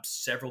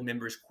 Several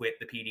members quit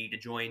the PD to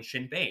join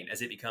Sinn Féin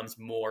as it becomes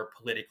more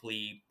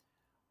politically,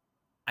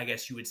 I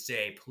guess you would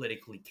say,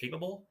 politically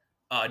capable.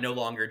 No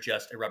longer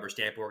just a rubber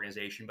stamp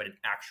organization, but an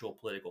actual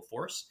political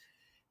force.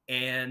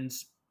 And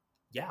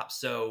yeah,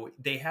 so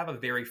they have a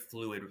very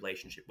fluid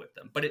relationship with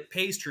them. But it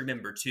pays to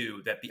remember,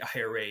 too, that the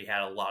IRA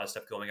had a lot of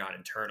stuff going on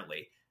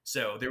internally.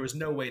 So there was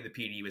no way the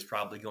PD was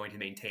probably going to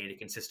maintain a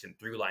consistent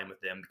through line with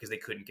them because they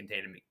couldn't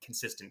contain a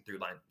consistent through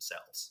line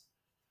themselves.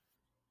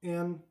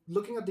 And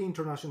looking at the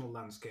international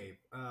landscape,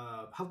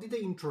 how did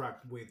they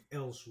interact with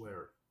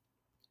elsewhere?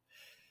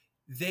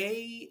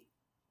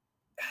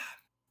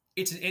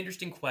 It's an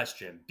interesting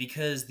question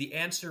because the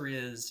answer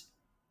is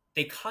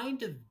they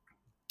kind of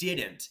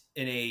didn't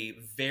in a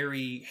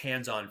very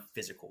hands-on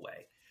physical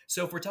way.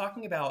 So if we're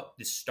talking about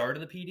the start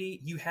of the PD,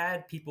 you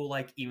had people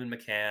like Eamon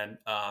McCann,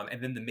 and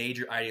then the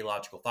major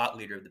ideological thought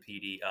leader of the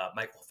PD,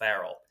 Michael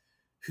Farrell,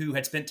 who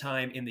had spent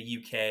time in the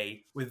UK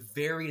with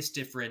various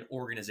different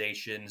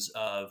organizations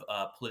of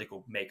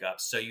political makeup.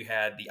 So you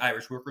had the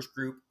Irish Workers'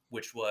 Group,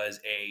 which was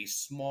a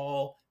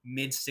small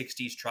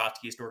mid-60s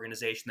Trotskyist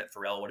organization that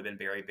Farrell would have been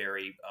very,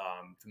 very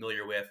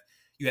familiar with.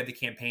 You had the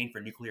Campaign for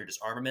Nuclear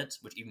Disarmament,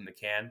 which Eamon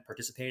McCann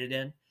participated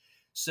in.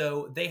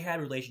 So they had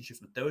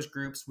relationships with those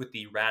groups, with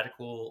the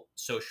Radical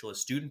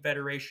Socialist Student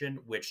Federation,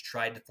 which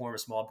tried to form a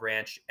small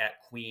branch at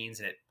Queen's,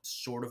 and it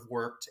sort of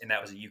worked. And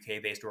that was a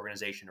UK-based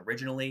organization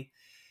originally.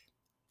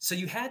 So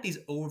you had these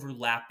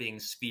overlapping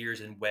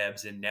spheres and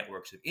webs and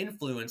networks of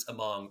influence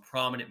among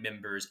prominent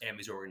members and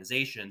these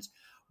organizations.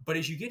 But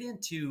as you get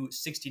into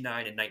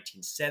 69 and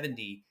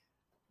 1970,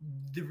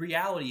 the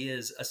reality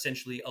is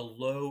essentially a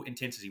low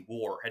intensity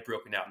war had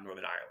broken out in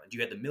Northern Ireland. You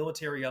had the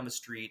military on the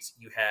streets,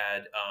 you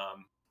had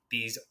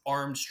these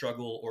armed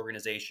struggle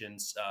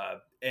organizations.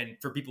 And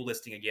for people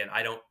listening, again,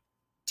 I don't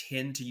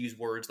tend to use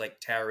words like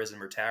terrorism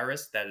or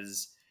terrorist. That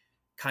is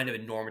kind of a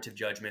normative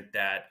judgment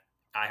that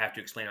I have to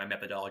explain my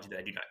methodology that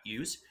I do not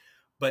use.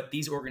 But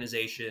these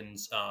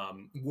organizations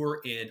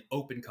were in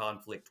open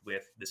conflict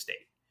with the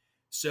state.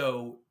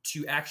 So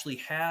to actually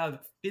have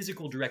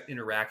physical direct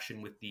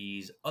interaction with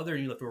these other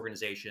New Left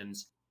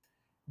organizations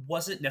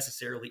wasn't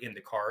necessarily in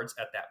the cards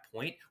at that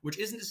point, which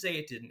isn't to say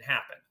it didn't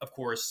happen. Of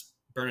course,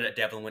 Bernadette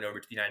Devlin went over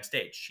to the United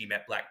States. She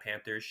met Black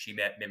Panthers. She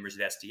met members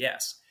of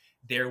SDS.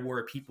 There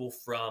were people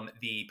from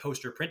the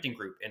poster printing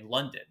group in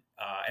London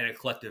and a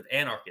collective of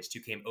anarchists who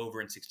came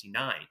over in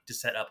 69 to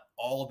set up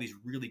all of these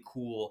really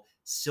cool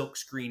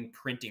silkscreen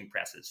printing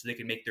presses so they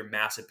could make their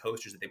massive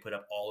posters that they put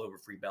up all over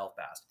Free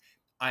Belfast.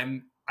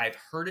 I've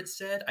heard it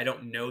said, I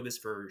don't know this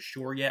for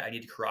sure yet, I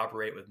need to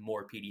corroborate with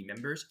more PD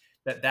members,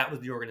 that was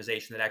the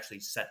organization that actually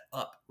set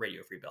up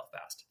Radio Free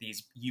Belfast.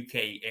 These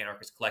UK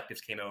anarchist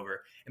collectives came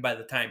over, and by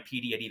the time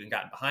PD had even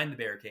gotten behind the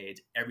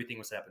barricades, everything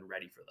was set up and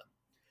ready for them.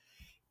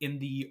 In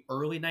the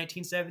early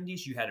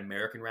 1970s, you had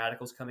American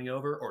radicals coming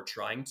over, or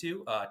trying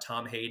to.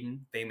 Tom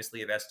Hayden,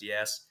 famously of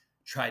SDS,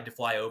 tried to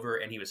fly over,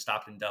 and he was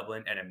stopped in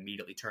Dublin and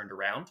immediately turned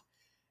around.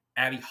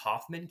 Abby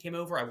Hoffman came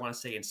over, I want to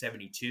say in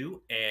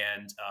 72,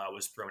 and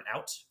was thrown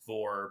out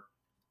for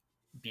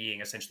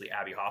being essentially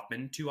Abby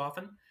Hoffman too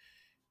often.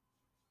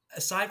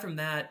 Aside from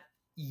that,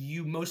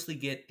 you mostly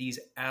get these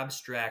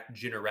abstract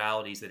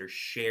generalities that are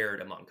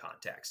shared among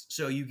contexts.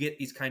 So you get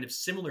these kind of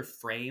similar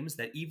frames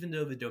that even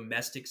though the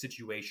domestic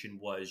situation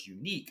was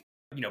unique,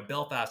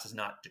 Belfast is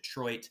not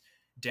Detroit,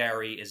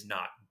 Derry is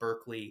not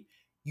Berkeley,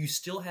 you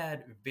still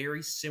had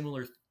very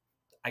similar,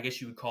 I guess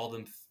you would call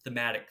them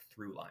thematic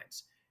through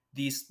lines.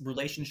 These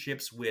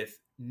relationships with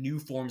new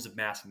forms of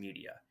mass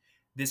media,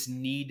 this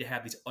need to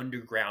have these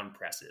underground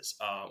presses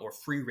or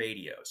free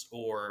radios,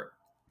 or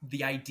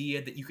the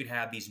idea that you could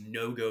have these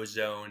no-go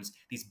zones,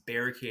 these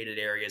barricaded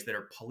areas that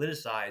are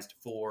politicized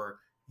for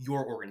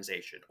your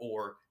organization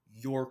or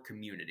your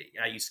community.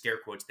 And I use scare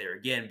quotes there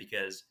again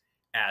because,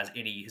 as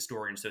any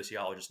historian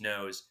sociologist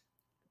knows,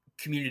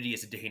 community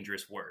is a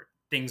dangerous word.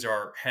 Things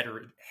are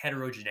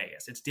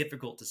heterogeneous. It's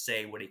difficult to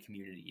say what a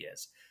community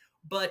is.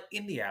 But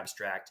in the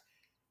abstract,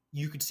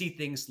 you could see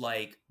things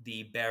like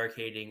the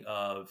barricading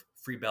of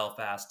Free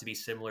Belfast to be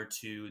similar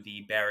to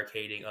the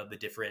barricading of the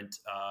different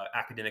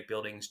academic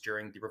buildings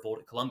during the revolt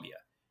at Columbia.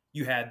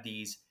 You had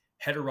these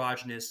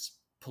heterogeneous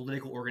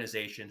political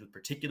organizations with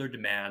particular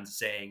demands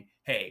saying,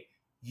 hey,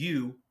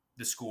 you,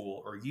 the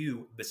school, or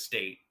you, the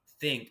state,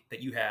 think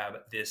that you have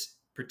this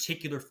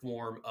particular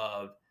form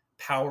of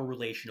power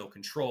relational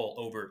control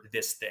over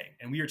this thing.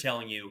 And we are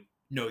telling you,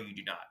 no, you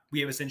do not. We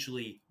have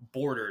essentially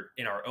bordered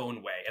in our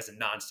own way as a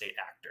non-state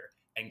actor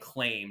and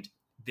claimed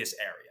this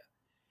area.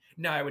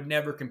 Now, I would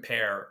never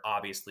compare,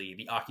 obviously,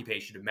 the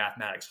occupation of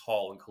Mathematics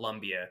Hall in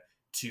Columbia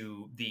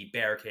to the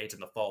barricades on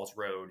the Falls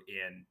Road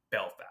in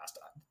Belfast.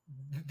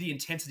 The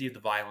intensity of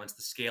the violence,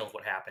 the scale of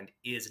what happened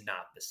is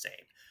not the same.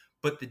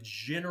 But the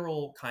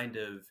general kind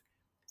of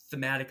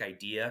thematic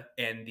idea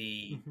and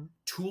the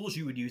tools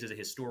you would use as a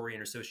historian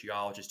or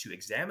sociologist to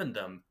examine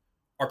them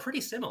are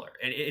pretty similar.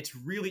 And it's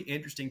really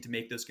interesting to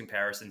make those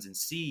comparisons and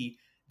see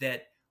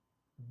that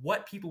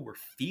what people were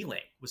feeling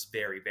was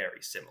very,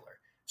 very similar.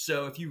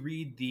 So if you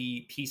read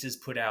the pieces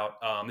put out,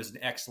 there's an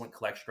excellent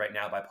collection right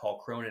now by Paul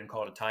Cronin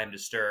called A Time to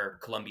Stir,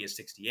 Columbia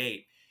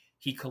 68.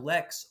 He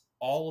collects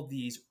all of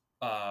these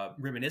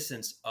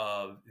reminiscence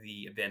of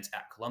the events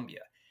at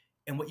Columbia.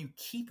 And what you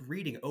keep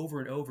reading over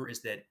and over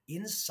is that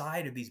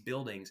inside of these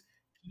buildings,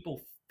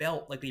 people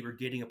felt like they were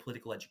getting a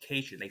political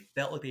education. They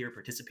felt like they were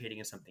participating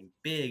in something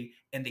big,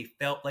 and they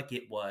felt like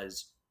it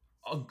was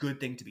a good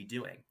thing to be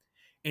doing.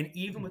 And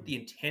even with the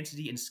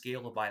intensity and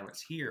scale of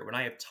violence here, when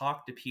I have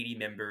talked to PD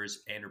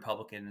members and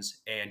Republicans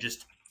and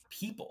just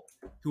people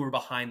who were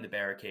behind the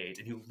barricades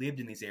and who lived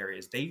in these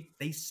areas,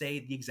 they say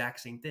the exact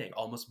same thing,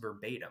 almost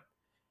verbatim.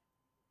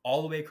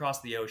 All the way across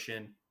the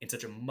ocean, in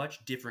such a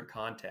much different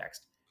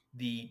context,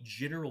 the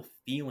general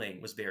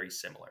feeling was very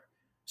similar.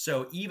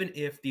 So even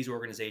if these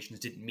organizations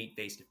didn't meet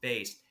face to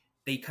face,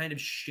 they kind of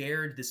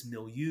shared this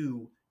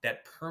milieu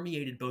that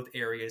permeated both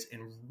areas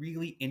in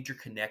really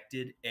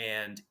interconnected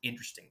and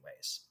interesting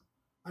ways.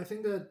 I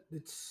think that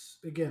it's,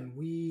 again,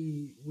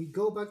 we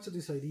go back to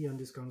this idea and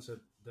this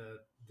concept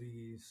that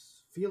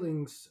these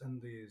feelings and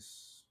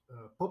these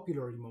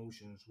popular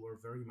emotions were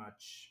very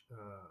much,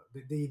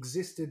 they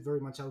existed very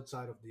much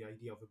outside of the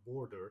idea of a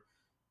border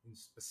in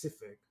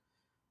specific.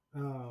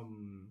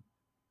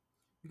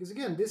 Because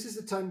again, this is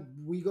the time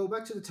we go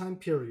back to the time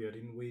period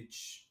in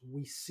which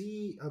we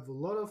see a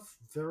lot of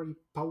very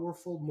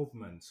powerful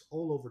movements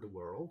all over the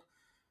world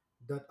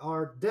that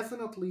are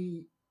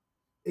definitely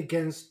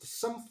against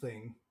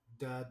something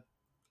that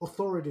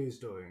authority is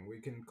doing.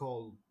 We can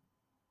call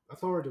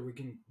authority,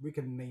 we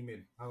can name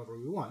it however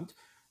we want,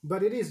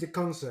 but it is the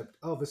concept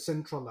of a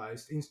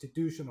centralized,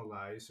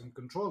 institutionalized, and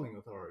controlling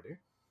authority.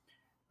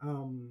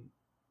 Um,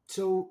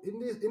 so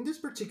in this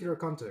particular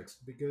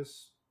context,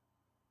 because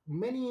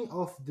many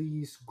of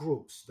these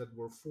groups that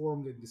were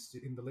formed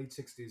in the late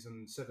 60s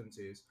and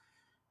 70s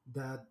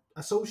that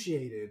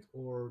associated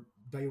or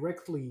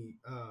directly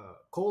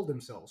called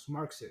themselves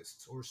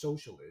Marxists or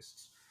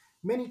socialists,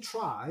 many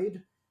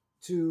tried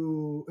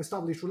to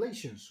establish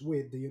relations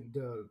with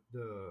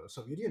the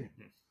Soviet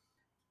Union.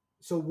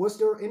 So, was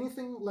there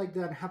anything like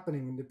that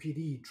happening in the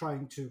PD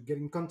trying to get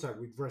in contact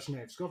with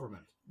Brezhnev's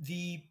government?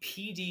 The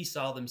PD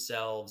saw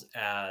themselves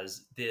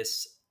as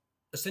this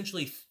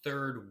essentially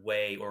third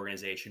way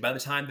organization by the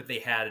time that they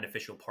had an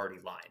official party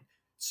line.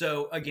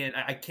 So again,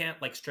 I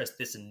can't like stress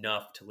this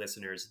enough to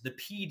listeners. The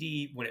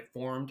PD, when it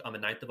formed on the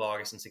 9th of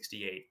August in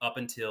 68, up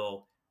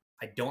until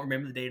I don't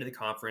remember the date of the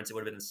conference, it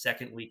would have been the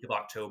second week of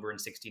October in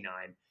 69,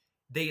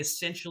 they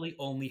essentially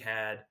only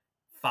had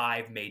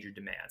five major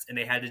demands. And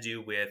they had to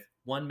do with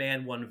one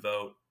man, one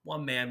vote,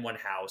 one man, one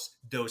house,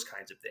 those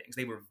kinds of things.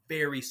 They were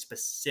very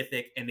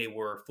specific and they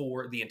were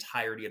for the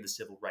entirety of the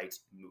civil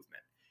rights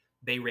movement.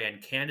 They ran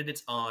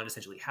candidates on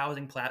essentially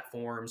housing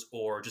platforms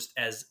or just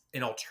as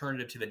an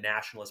alternative to the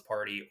Nationalist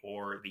Party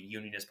or the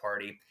Unionist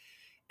Party.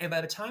 And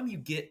by the time you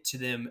get to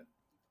them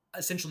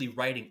essentially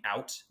writing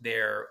out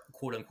their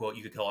quote unquote,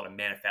 you could call it a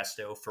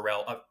manifesto,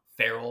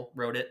 Farrell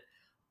wrote it,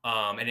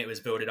 and it was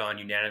voted on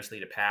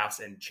unanimously to pass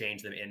and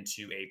change them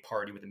into a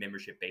party with a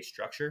membership-based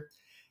structure.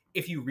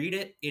 If you read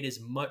it, it is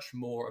much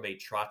more of a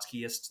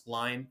Trotskyist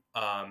line,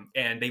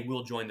 and they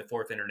will join the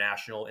Fourth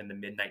International in the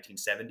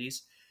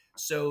mid-1970s.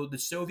 So the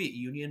Soviet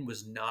Union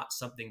was not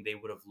something they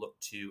would have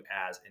looked to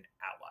as an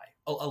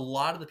ally. A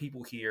lot of the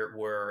people here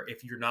were,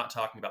 if you're not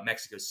talking about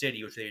Mexico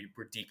City, which they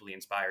were deeply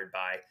inspired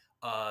by,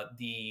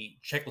 the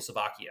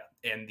Czechoslovakia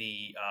and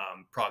the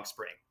Prague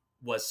Spring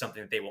was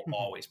something that they will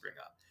always bring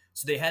up.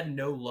 So they had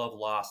no love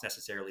lost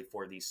necessarily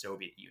for the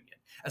Soviet Union.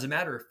 As a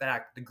matter of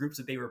fact, the groups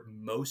that they were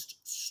most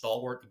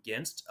stalwart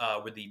against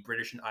were the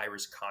British and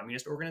Irish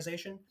Communist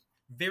Organization,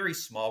 very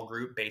small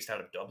group based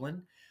out of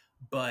Dublin,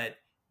 but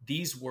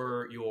these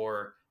were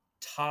your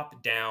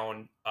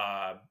top-down,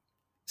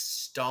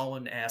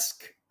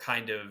 Stalin-esque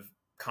kind of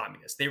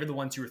communists. They were the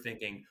ones who were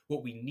thinking,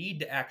 what we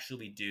need to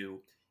actually do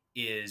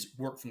is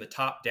work from the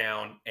top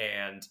down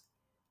and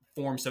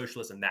form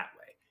socialism that way.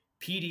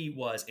 PD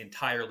was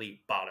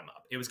entirely bottom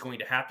up. It was going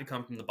to have to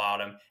come from the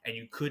bottom, and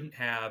you couldn't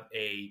have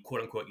a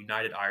quote-unquote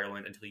united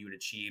Ireland until you had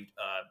achieved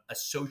a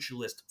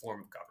socialist form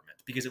of government,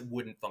 because it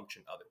wouldn't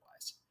function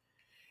otherwise.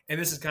 And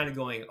this is kind of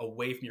going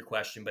away from your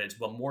question, but it's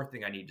one more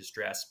thing I need to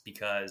stress,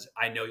 because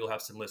I know you'll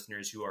have some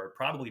listeners who are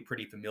probably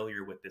pretty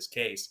familiar with this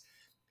case.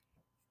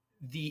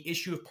 The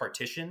issue of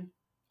partition,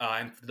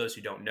 and for those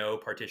who don't know,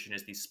 partition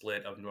is the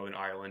split of Northern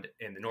Ireland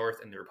in the north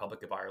and the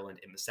Republic of Ireland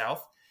in the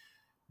south.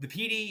 The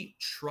PD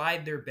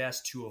tried their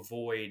best to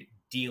avoid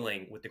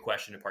dealing with the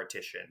question of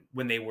partition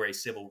when they were a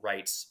civil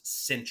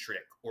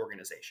rights-centric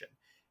organization.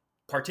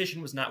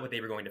 Partition was not what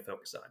they were going to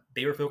focus on.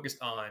 They were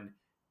focused on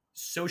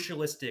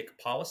socialistic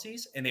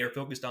policies, and they were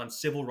focused on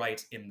civil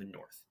rights in the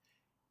North.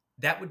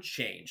 That would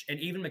change. And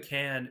even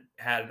McCann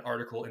had an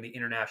article in the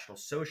International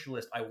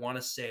Socialist, I want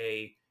to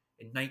say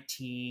in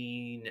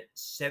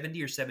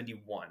 1970 or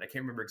 71, I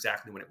can't remember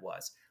exactly when it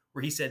was,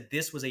 where he said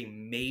this was a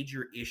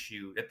major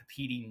issue that the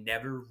PD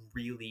never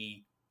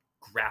really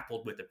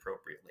grappled with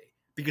appropriately,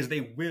 because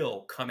they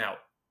will come out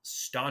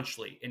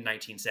staunchly in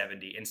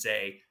 1970 and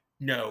say,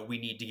 no, we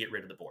need to get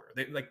rid of the border.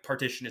 Like,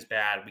 partition is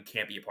bad. We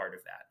can't be a part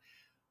of that.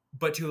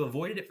 But to have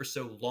avoided it for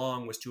so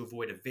long was to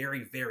avoid a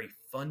very, very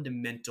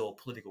fundamental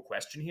political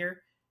question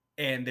here.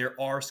 And there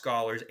are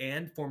scholars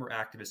and former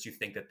activists who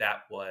think that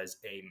that was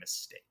a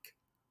mistake.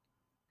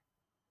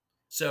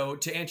 So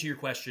to answer your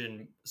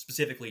question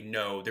specifically,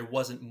 no, there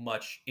wasn't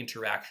much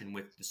interaction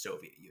with the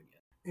Soviet Union.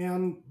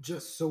 And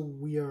just so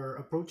we are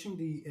approaching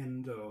the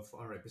end of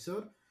our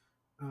episode,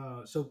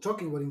 so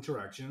talking about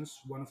interactions,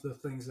 one of the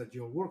things that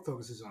your work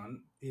focuses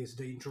on is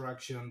the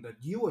interaction that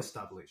you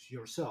establish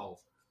yourself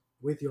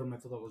with your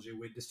methodology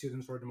with the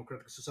Students for a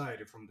Democratic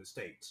Society from the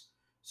States.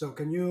 So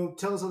can you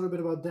tell us a little bit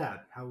about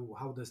that?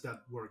 How does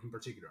that work in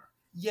particular?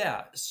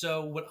 Yeah,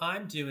 so what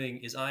I'm doing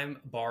is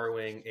I'm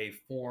borrowing a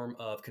form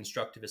of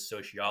constructivist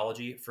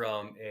sociology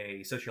from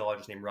a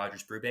sociologist named Roger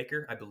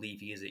Brubaker. I believe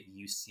he is at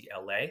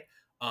UCLA.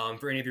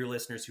 For any of your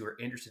listeners who are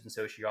interested in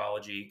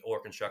sociology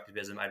or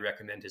constructivism, I'd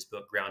recommend his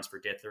book, Grounds for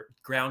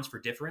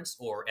Difference,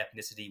 or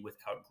Ethnicity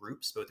Without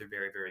Groups. Both are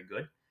very, very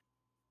good.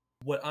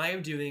 What I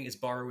am doing is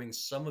borrowing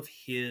some of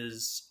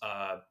his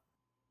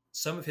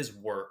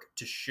work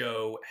to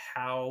show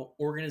how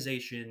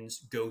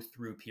organizations go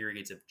through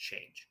periods of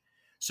change.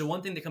 So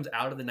one thing that comes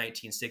out of the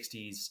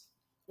 1960s,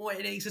 well,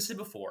 it existed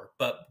before,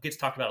 but gets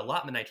talked about a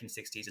lot in the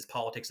 1960s, is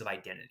politics of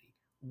identity.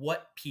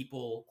 What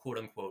people, quote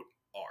unquote,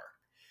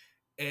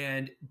 are.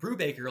 And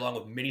Brubaker, along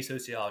with many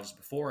sociologists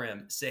before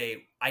him,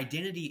 say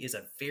identity is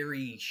a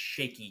very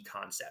shaky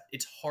concept.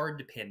 It's hard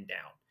to pin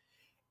down.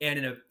 And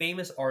in a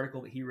famous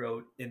article that he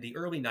wrote in the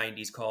early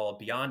 90s called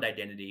Beyond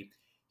Identity,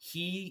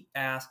 he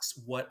asks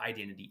what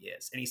identity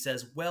is. And he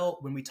says, well,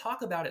 when we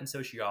talk about it in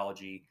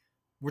sociology,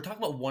 we're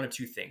talking about one of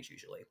two things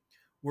usually.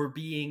 We're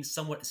being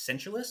somewhat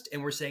essentialist,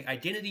 and we're saying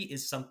identity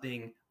is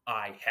something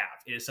I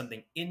have. It is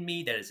something in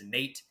me that is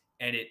innate,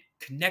 and it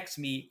connects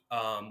me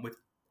with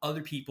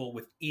other people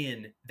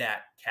within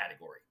that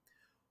category.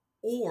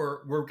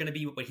 Or we're going to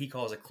be what he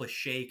calls a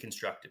cliche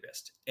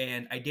constructivist.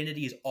 And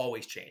identity is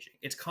always changing.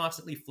 It's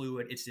constantly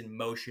fluid, it's in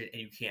motion,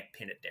 and you can't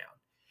pin it down.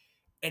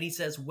 And he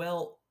says,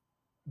 well,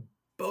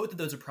 both of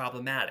those are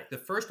problematic. The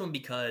first one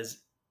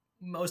because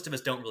most of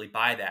us don't really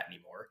buy that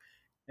anymore.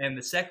 And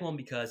the second one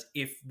because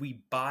if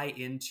we buy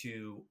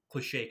into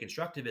cliche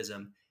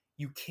constructivism,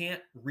 you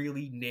can't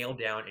really nail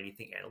down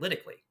anything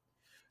analytically.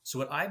 So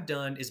what I've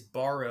done is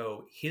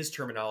borrow his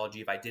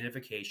terminology of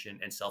identification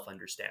and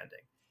self-understanding.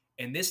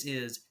 And this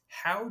is,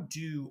 how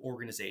do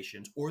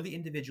organizations or the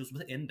individuals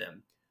within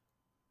them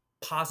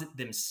posit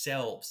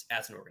themselves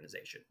as an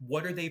organization?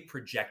 What are they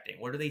projecting?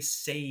 What are they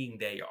saying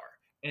they are?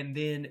 And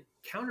then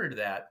counter to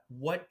that,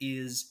 what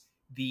is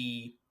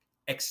the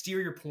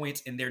exterior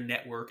points in their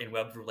network and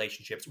web of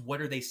relationships?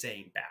 What are they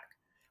saying back?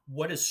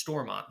 What does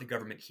Stormont, the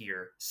government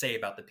here, say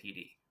about the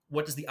PD?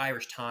 What does the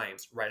Irish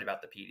Times write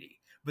about the PD?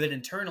 But then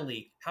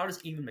internally, how does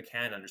Evan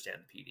McCann understand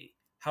the PD?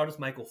 How does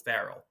Michael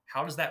Farrell?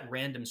 How does that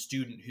random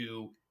student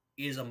who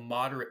is a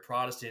moderate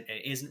Protestant and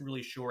isn't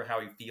really sure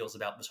how he feels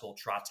about this whole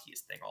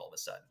Trotskyist thing all of a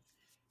sudden?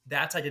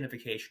 That's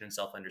identification and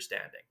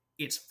self-understanding.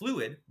 It's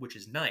fluid, which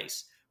is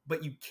nice,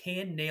 but you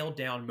can nail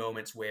down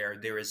moments where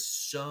there is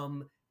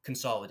some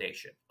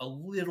consolidation, a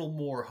little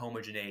more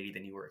homogeneity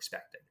than you were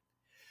expecting.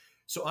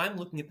 So I'm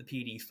looking at the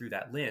PD through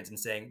that lens and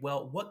saying,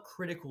 well, what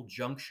critical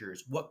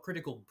junctures, what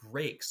critical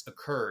breaks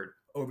occurred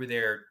over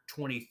their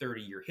 20,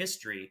 30-year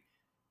history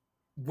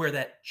where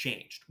that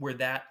changed, where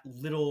that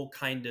little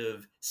kind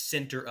of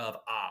center of,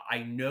 I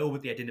know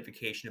what the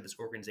identification of this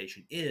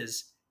organization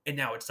is, and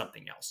now it's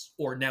something else,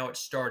 or now it's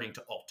starting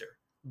to alter.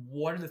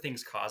 What are the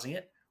things causing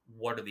it?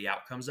 What are the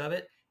outcomes of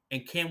it?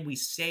 And can we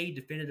say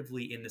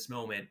definitively in this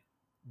moment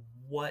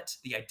what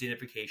the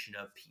identification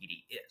of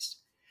PD is?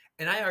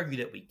 And I argue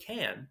that we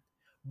can,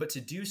 but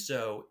to do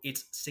so,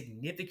 it's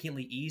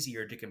significantly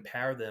easier to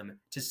compare them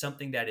to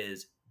something that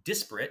is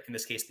disparate, in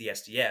this case, the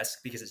SDS,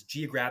 because it's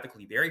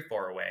geographically very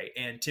far away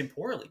and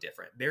temporally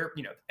different.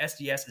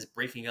 SDS is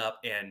breaking up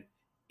and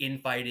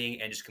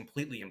infighting and just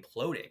completely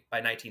imploding by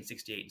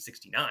 1968 and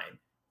 69,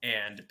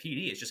 and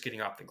PD is just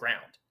getting off the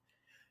ground.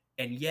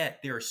 And yet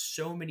there are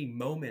so many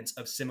moments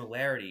of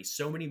similarity,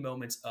 so many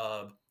moments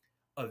of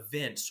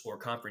events or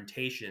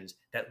confrontations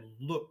that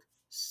look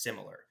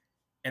similar.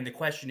 And the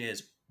question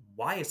is,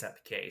 why is that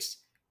the case?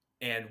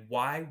 And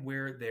why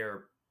were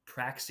their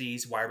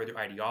praxis, why were their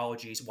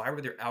ideologies, why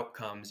were their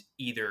outcomes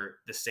either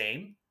the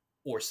same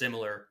or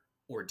similar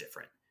or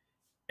different?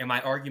 And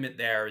my argument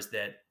there is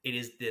that it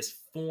is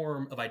this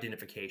form of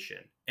identification.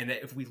 And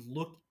that if we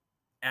look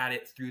at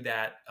it through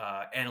that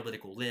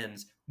analytical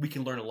lens, we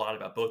can learn a lot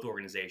about both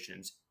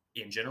organizations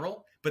in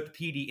general, but the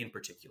PD in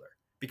particular,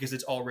 because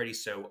it's already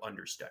so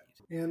understudied.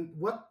 And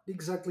what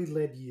exactly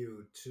led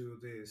you to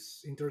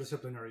this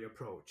interdisciplinary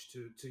approach,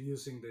 to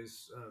using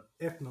this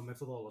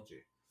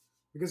ethno-methodology?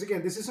 Because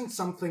again, this isn't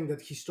something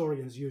that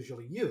historians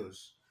usually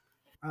use,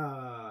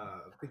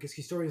 because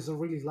historians don't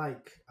really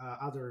like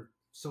other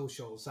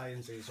social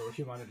sciences or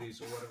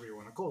humanities or whatever you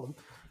want to call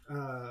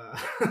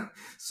them.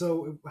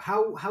 So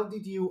how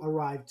did you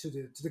arrive to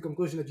the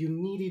conclusion that you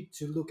needed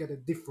to look at a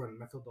different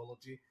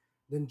methodology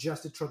than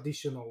just a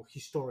traditional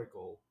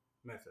historical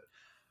method?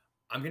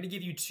 I'm going to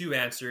give you two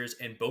answers,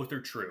 and both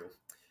are true.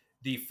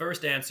 The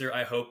first answer,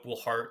 I hope,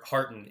 will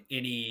hearten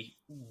any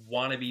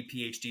wannabe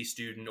PhD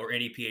student or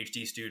any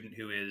PhD student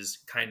who is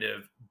kind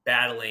of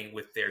battling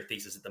with their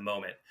thesis at the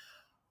moment.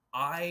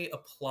 I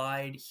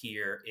applied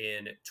here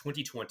in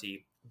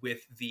 2020 with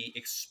the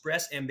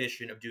express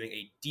ambition of doing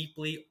a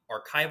deeply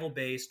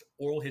archival-based,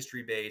 oral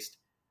history-based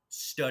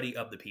study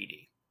of the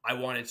PD. I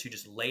wanted to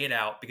just lay it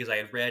out because I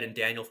had read in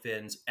Daniel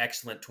Finn's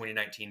excellent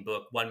 2019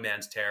 book, One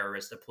Man's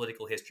Terrorist, A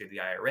Political History of the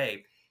IRA.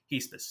 He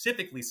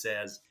specifically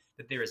says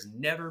that there has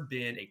never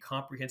been a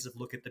comprehensive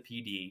look at the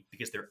PD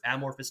because their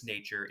amorphous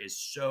nature is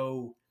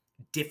so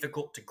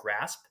difficult to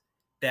grasp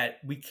that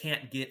we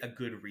can't get a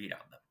good read on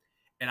them.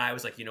 And I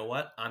was like, you know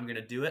what? I'm going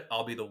to do it.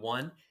 I'll be the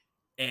one.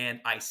 And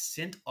I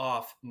sent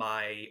off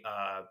my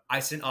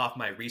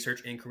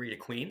research inquiry to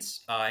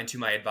Queens and to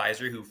my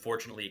advisor, who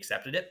fortunately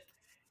accepted it.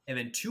 And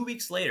then 2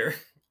 weeks later,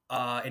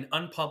 an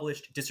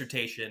unpublished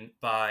dissertation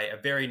by a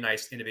very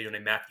nice individual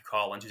named Matthew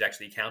Collins, who's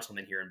actually a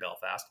councilman here in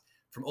Belfast,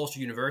 from Ulster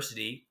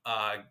University,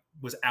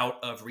 was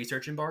out of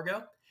research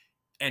embargo,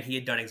 and he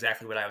had done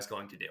exactly what I was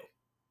going to do.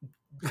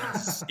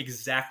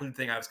 Exactly the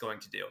thing I was going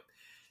to do.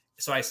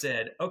 So I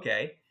said,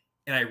 okay,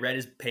 And I read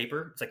his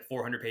paper. It's like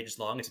 400 pages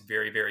long. It's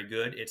very, very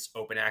good. It's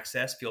open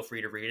access. Feel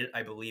free to read it.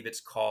 I believe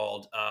it's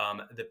called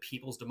The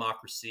People's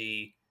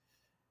Democracy.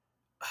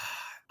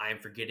 I am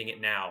forgetting it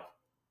now.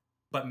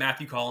 But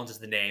Matthew Collins is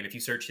the name. If you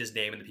search his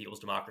name in The People's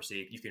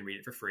Democracy, you can read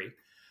it for free.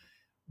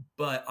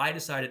 But I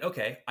decided,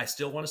 okay, I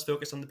still want to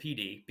focus on the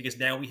PD because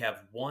now we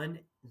have one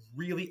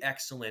really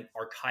excellent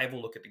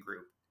archival look at the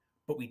group,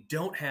 but we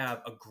don't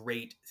have a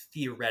great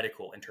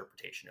theoretical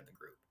interpretation of the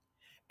group.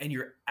 And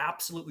you're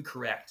absolutely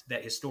correct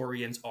that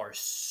historians are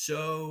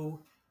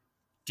so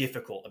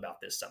difficult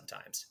about this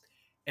sometimes.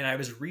 And I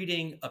was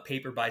reading a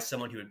paper by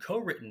someone who had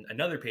co-written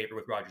another paper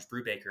with Rogers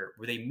Brubaker,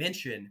 where they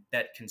mention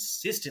that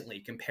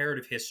consistently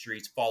comparative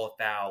histories fall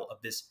afoul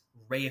of this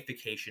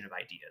reification of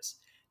ideas.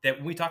 That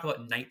when we talk about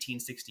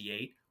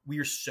 1968, we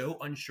are so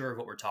unsure of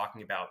what we're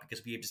talking about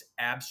because we have just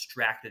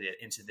abstracted it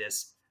into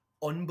this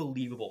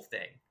unbelievable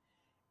thing.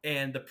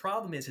 And the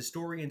problem is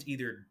historians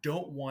either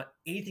don't want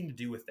anything to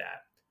do with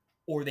that,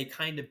 or they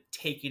kind of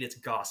take it as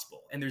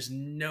gospel. And there's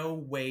no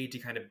way to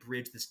kind of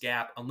bridge this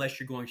gap unless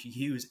you're going to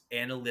use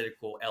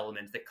analytical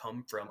elements that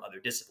come from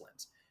other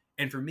disciplines.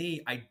 And for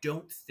me, I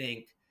don't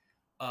think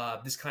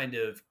this kind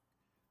of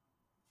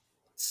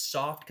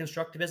soft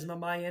constructivism on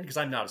my end, because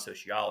I'm not a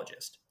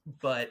sociologist,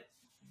 but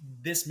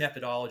this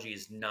methodology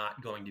is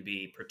not going to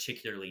be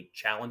particularly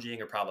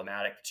challenging or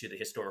problematic to the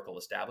historical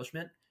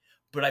establishment.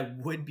 But I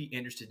would be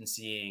interested in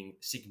seeing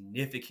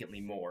significantly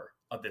more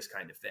of this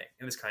kind of thing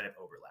and this kind of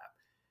overlap.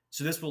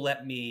 So this will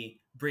let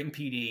me bring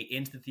PD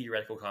into the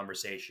theoretical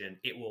conversation.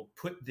 It will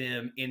put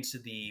them into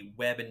the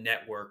web and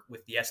network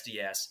with the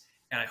SDS,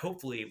 and I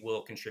hopefully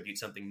will contribute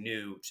something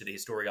new to the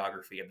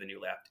historiography of the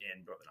New Left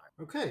in Northern Ireland.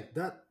 Okay,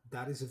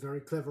 that is a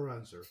very clever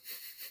answer.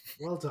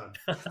 Well done.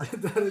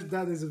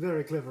 that is a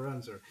very clever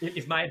answer.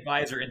 If my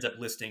advisor ends up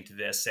listening to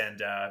this,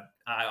 and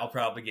I'll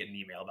probably get an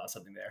email about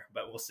something there,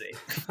 but we'll see.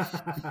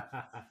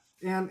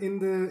 And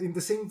in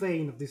the same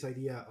vein of this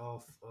idea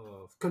of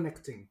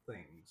connecting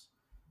things,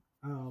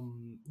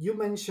 you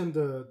mentioned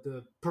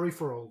the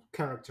peripheral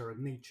character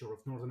and nature of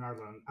Northern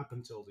Ireland up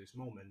until this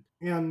moment.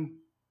 And,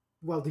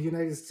 well, the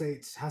United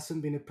States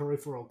hasn't been a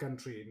peripheral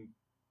country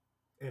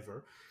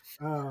ever.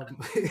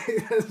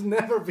 It has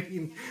never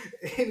been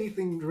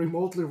anything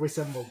remotely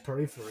resembled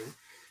periphery.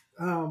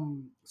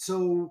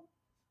 So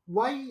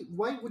why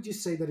would you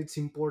say that it's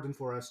important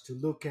for us to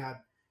look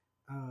at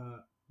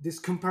this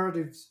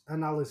comparative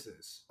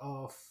analysis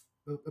of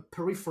a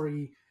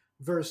periphery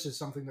versus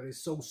something that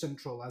is so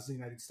central as the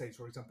United States,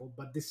 for example,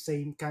 but the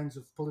same kinds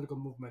of political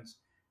movements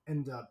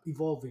end up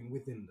evolving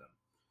within them?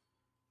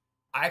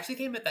 I actually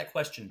came at that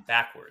question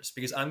backwards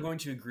because I'm going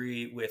to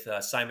agree with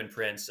Simon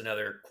Prince,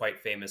 another quite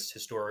famous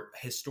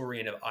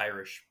historian of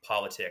Irish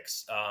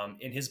politics.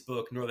 In his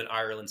book, Northern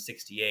Ireland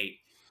 68,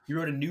 he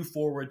wrote a new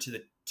foreword to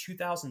the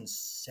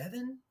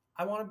 2007,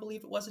 I want to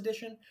believe it was,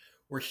 edition,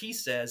 where he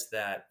says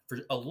that for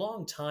a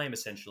long time,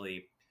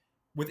 essentially,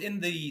 within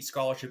the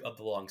scholarship of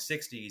the long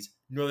 60s,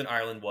 Northern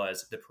Ireland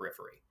was the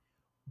periphery.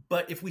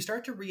 But if we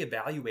start to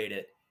reevaluate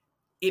it,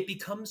 it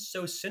becomes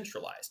so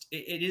centralized.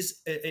 It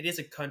is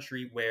a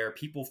country where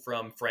people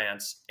from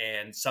France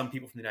and some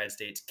people from the United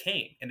States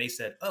came and they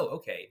said, oh,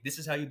 okay, this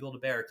is how you build a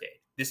barricade.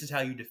 This is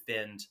how you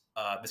defend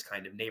this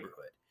kind of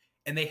neighborhood.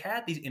 And they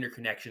had these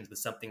interconnections with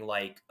something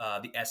like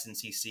the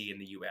SNCC in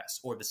the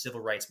US or the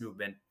civil rights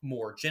movement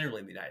more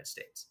generally in the United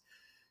States.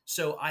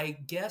 So I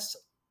guess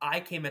I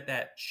came at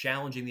that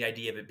challenging the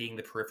idea of it being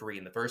the periphery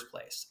in the first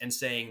place and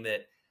saying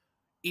that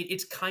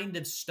it's kind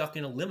of stuck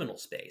in a liminal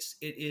space.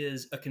 It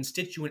is a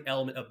constituent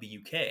element of the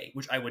UK,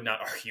 which I would not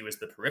argue is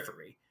the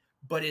periphery,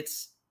 but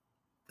it's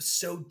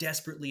so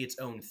desperately its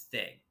own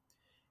thing.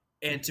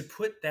 And to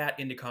put that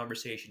into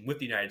conversation with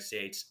the United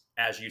States,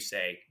 as you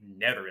say,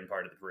 never been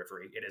part of the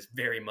periphery. It is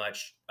very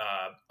much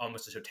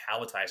almost a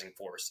totalitizing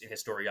force in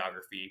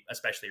historiography,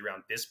 especially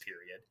around this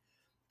period.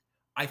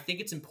 I think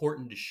it's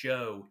important to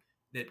show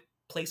that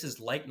places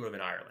like Northern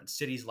Ireland,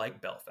 cities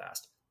like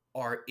Belfast,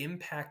 are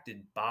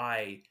impacted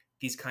by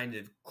these kind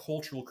of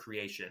cultural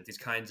creations, these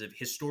kinds of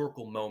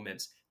historical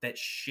moments that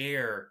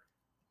share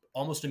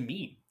almost a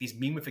meme, these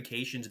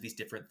memifications of these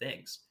different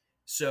things.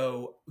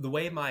 So the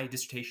way my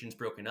dissertation is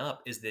broken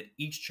up is that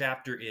each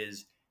chapter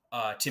is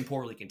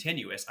temporally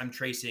continuous. I'm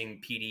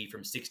tracing PD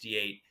from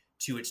 68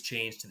 to its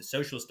change to the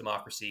socialist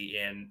democracy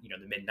in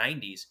the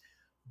mid-90s.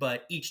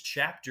 But each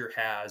chapter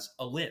has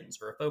a lens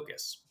or a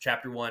focus.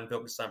 Chapter 1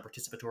 focuses on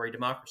participatory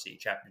democracy.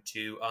 Chapter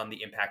 2 on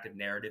the impact of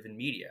narrative in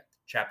media.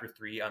 Chapter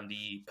 3 on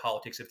the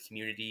politics of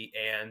community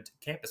and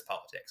campus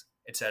politics,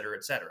 et cetera,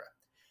 et cetera.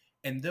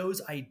 And those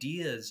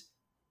ideas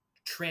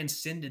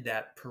transcended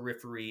that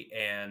periphery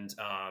and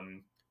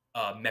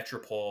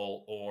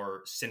metropole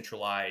or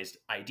centralized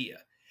idea.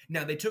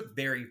 Now, they took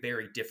very,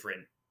 very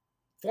different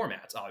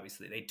formats,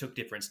 obviously. They took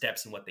different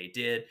steps in what they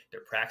did.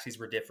 Their praxes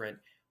were different.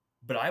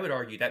 But I would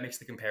argue that makes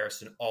the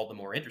comparison all the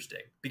more interesting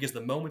because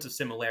the moments of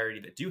similarity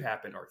that do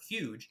happen are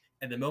huge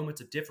and the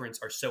moments of difference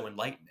are so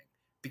enlightening.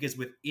 Because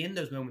within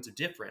those moments of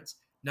difference,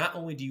 not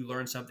only do you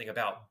learn something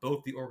about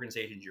both the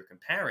organizations you're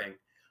comparing,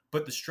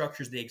 but the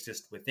structures they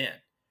exist within.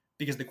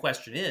 Because the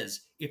question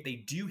is, if they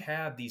do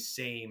have these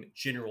same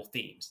general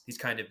themes, these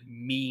kind of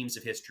memes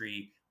of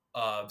history,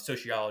 of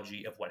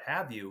sociology, of what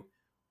have you,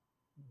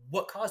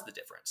 what caused the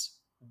difference?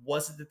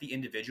 Was it that the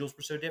individuals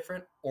were so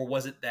different, or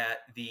was it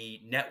that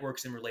the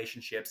networks and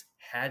relationships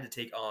had to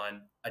take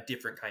on a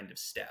different kind of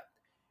step?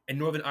 And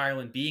Northern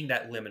Ireland, being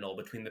that liminal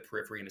between the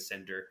periphery and the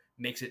center,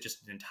 makes it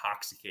just an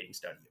intoxicating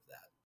study of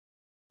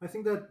that. I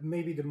think that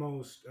maybe the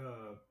most,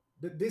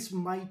 this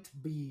might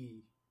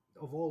be,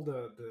 of all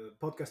the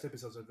podcast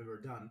episodes I've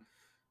ever done,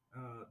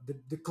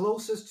 the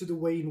closest to the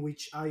way in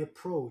which I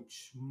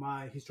approach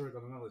my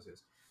historical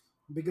analysis.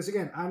 Because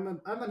again, I'm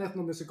an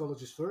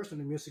ethnomusicologist first and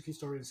a music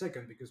historian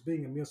second, because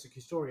being a music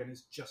historian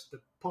is just a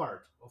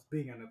part of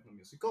being an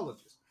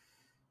ethnomusicologist.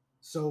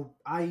 So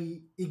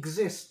I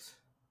exist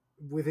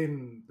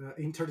within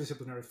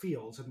interdisciplinary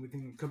fields and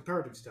within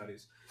comparative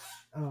studies.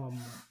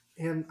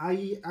 And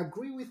I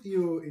agree with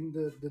you in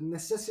the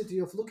necessity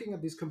of looking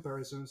at these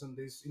comparisons and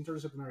these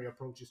interdisciplinary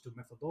approaches to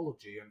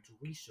methodology and to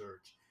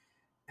research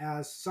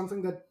as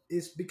something that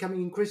is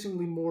becoming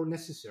increasingly more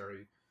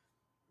necessary.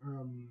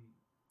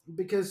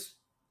 Because,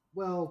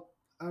 well,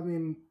 I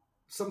mean,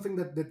 something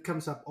that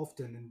comes up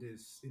often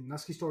in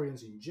Ask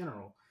Historians in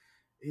general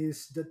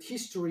is that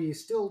history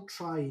is still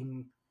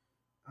trying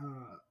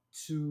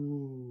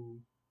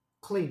to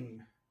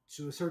cling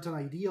to a certain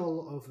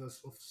ideal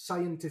of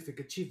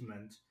scientific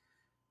achievement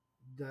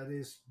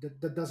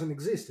that doesn't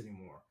exist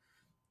anymore,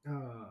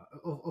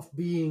 of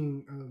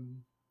being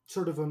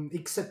sort of an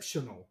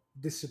exceptional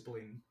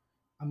discipline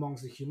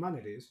amongst the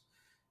humanities.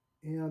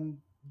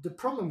 And the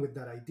problem with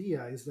that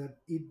idea is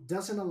that it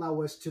doesn't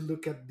allow us to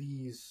look at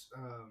these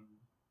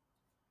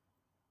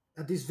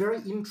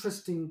very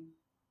interesting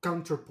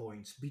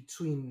counterpoints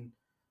between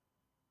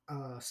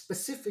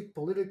specific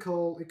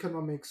political,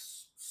 economic,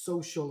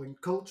 social, and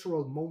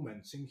cultural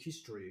moments in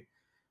history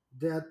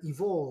that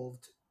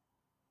evolved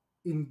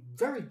in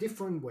very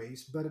different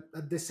ways, but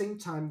at the same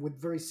time with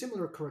very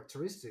similar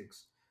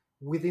characteristics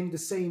within the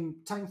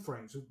same time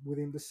frames,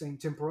 within the same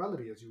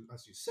temporality, as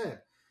you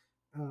said.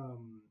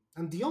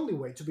 And the only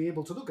way to be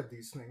able to look at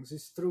these things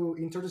is through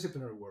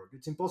interdisciplinary work.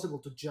 It's impossible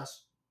to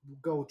just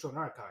go to an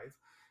archive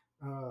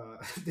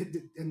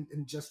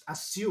and just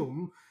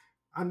assume,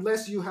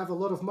 unless you have a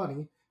lot of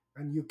money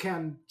and you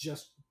can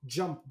just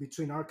jump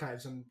between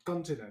archives and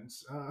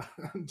continents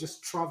and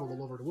just travel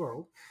all over the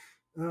world.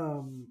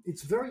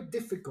 It's very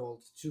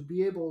difficult to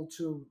be able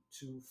to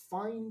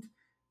find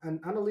an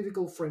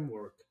analytical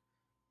framework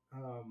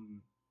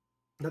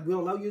that will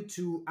allow you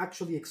to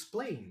actually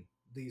explain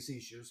these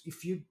issues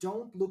if you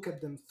don't look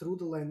at them through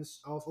the lens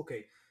of,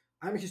 okay,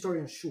 I'm a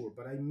historian, sure,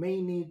 but I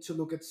may need to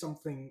look at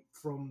something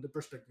from the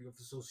perspective of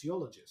a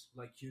sociologist,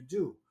 like you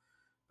do.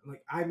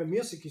 Like, I'm a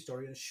music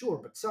historian, sure,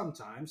 but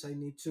sometimes I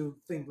need to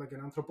think like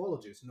an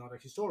anthropologist, not a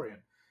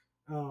historian.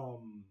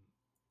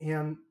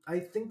 And I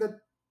think that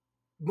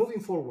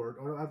moving forward,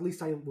 or at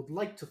least I would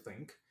like to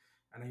think,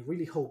 and I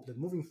really hope that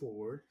moving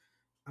forward,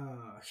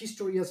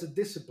 history as a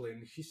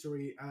discipline,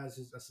 history as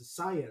a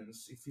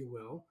science, if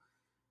you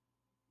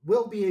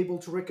will be able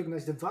to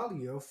recognize the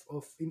value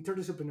of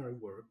interdisciplinary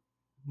work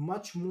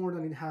much more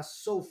than it has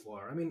so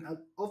far. I mean,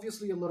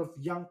 obviously a lot of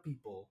young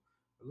people,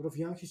 a lot of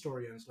young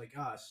historians like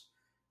us,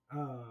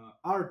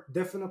 are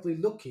definitely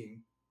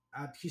looking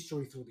at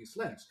history through this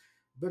lens.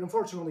 But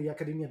unfortunately,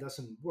 academia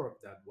doesn't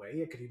work that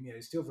way. Academia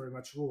is still very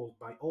much ruled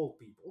by old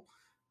people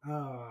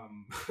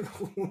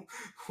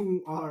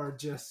who are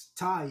just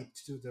tied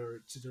to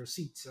their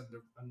seats and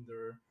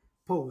their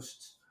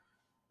posts.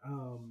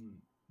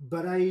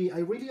 But I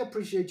really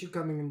appreciate you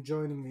coming and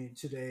joining me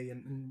today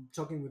and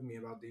talking with me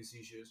about these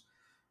issues,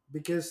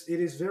 because it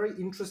is very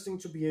interesting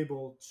to be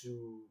able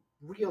to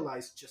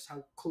realize just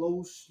how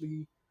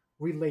closely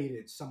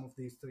related some of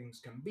these things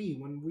can be.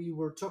 When we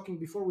were talking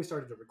before we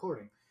started the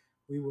recording,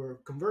 we were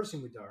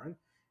conversing with Darren,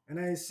 and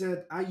I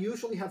said, I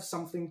usually have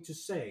something to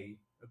say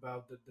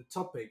about the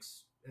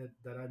topics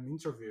that I'm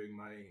interviewing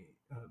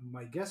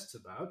my guests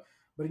about,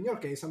 but in your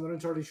case, I'm not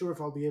entirely sure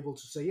if I'll be able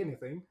to say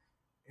anything,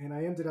 and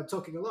I ended up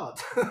talking a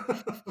lot.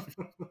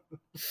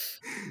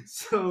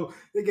 So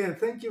again,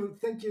 thank you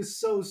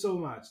so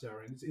much,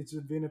 Darren. It's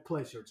been a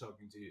pleasure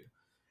talking to you.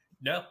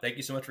 No, thank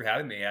you so much for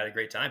having me. I had a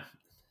great time.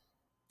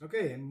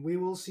 Okay, and we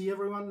will see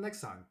everyone next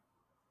time.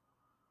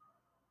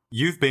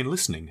 You've been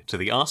listening to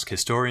the Ask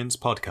Historians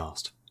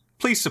podcast.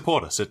 Please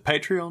support us at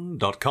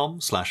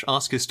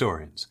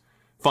patreon.com/askhistorians.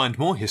 Find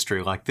more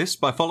history like this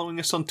by following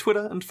us on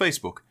Twitter and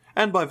Facebook,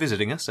 and by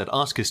visiting us at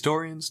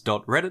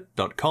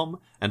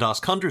askhistorians.reddit.com and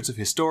ask hundreds of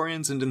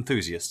historians and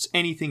enthusiasts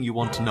anything you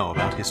want to know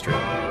about history.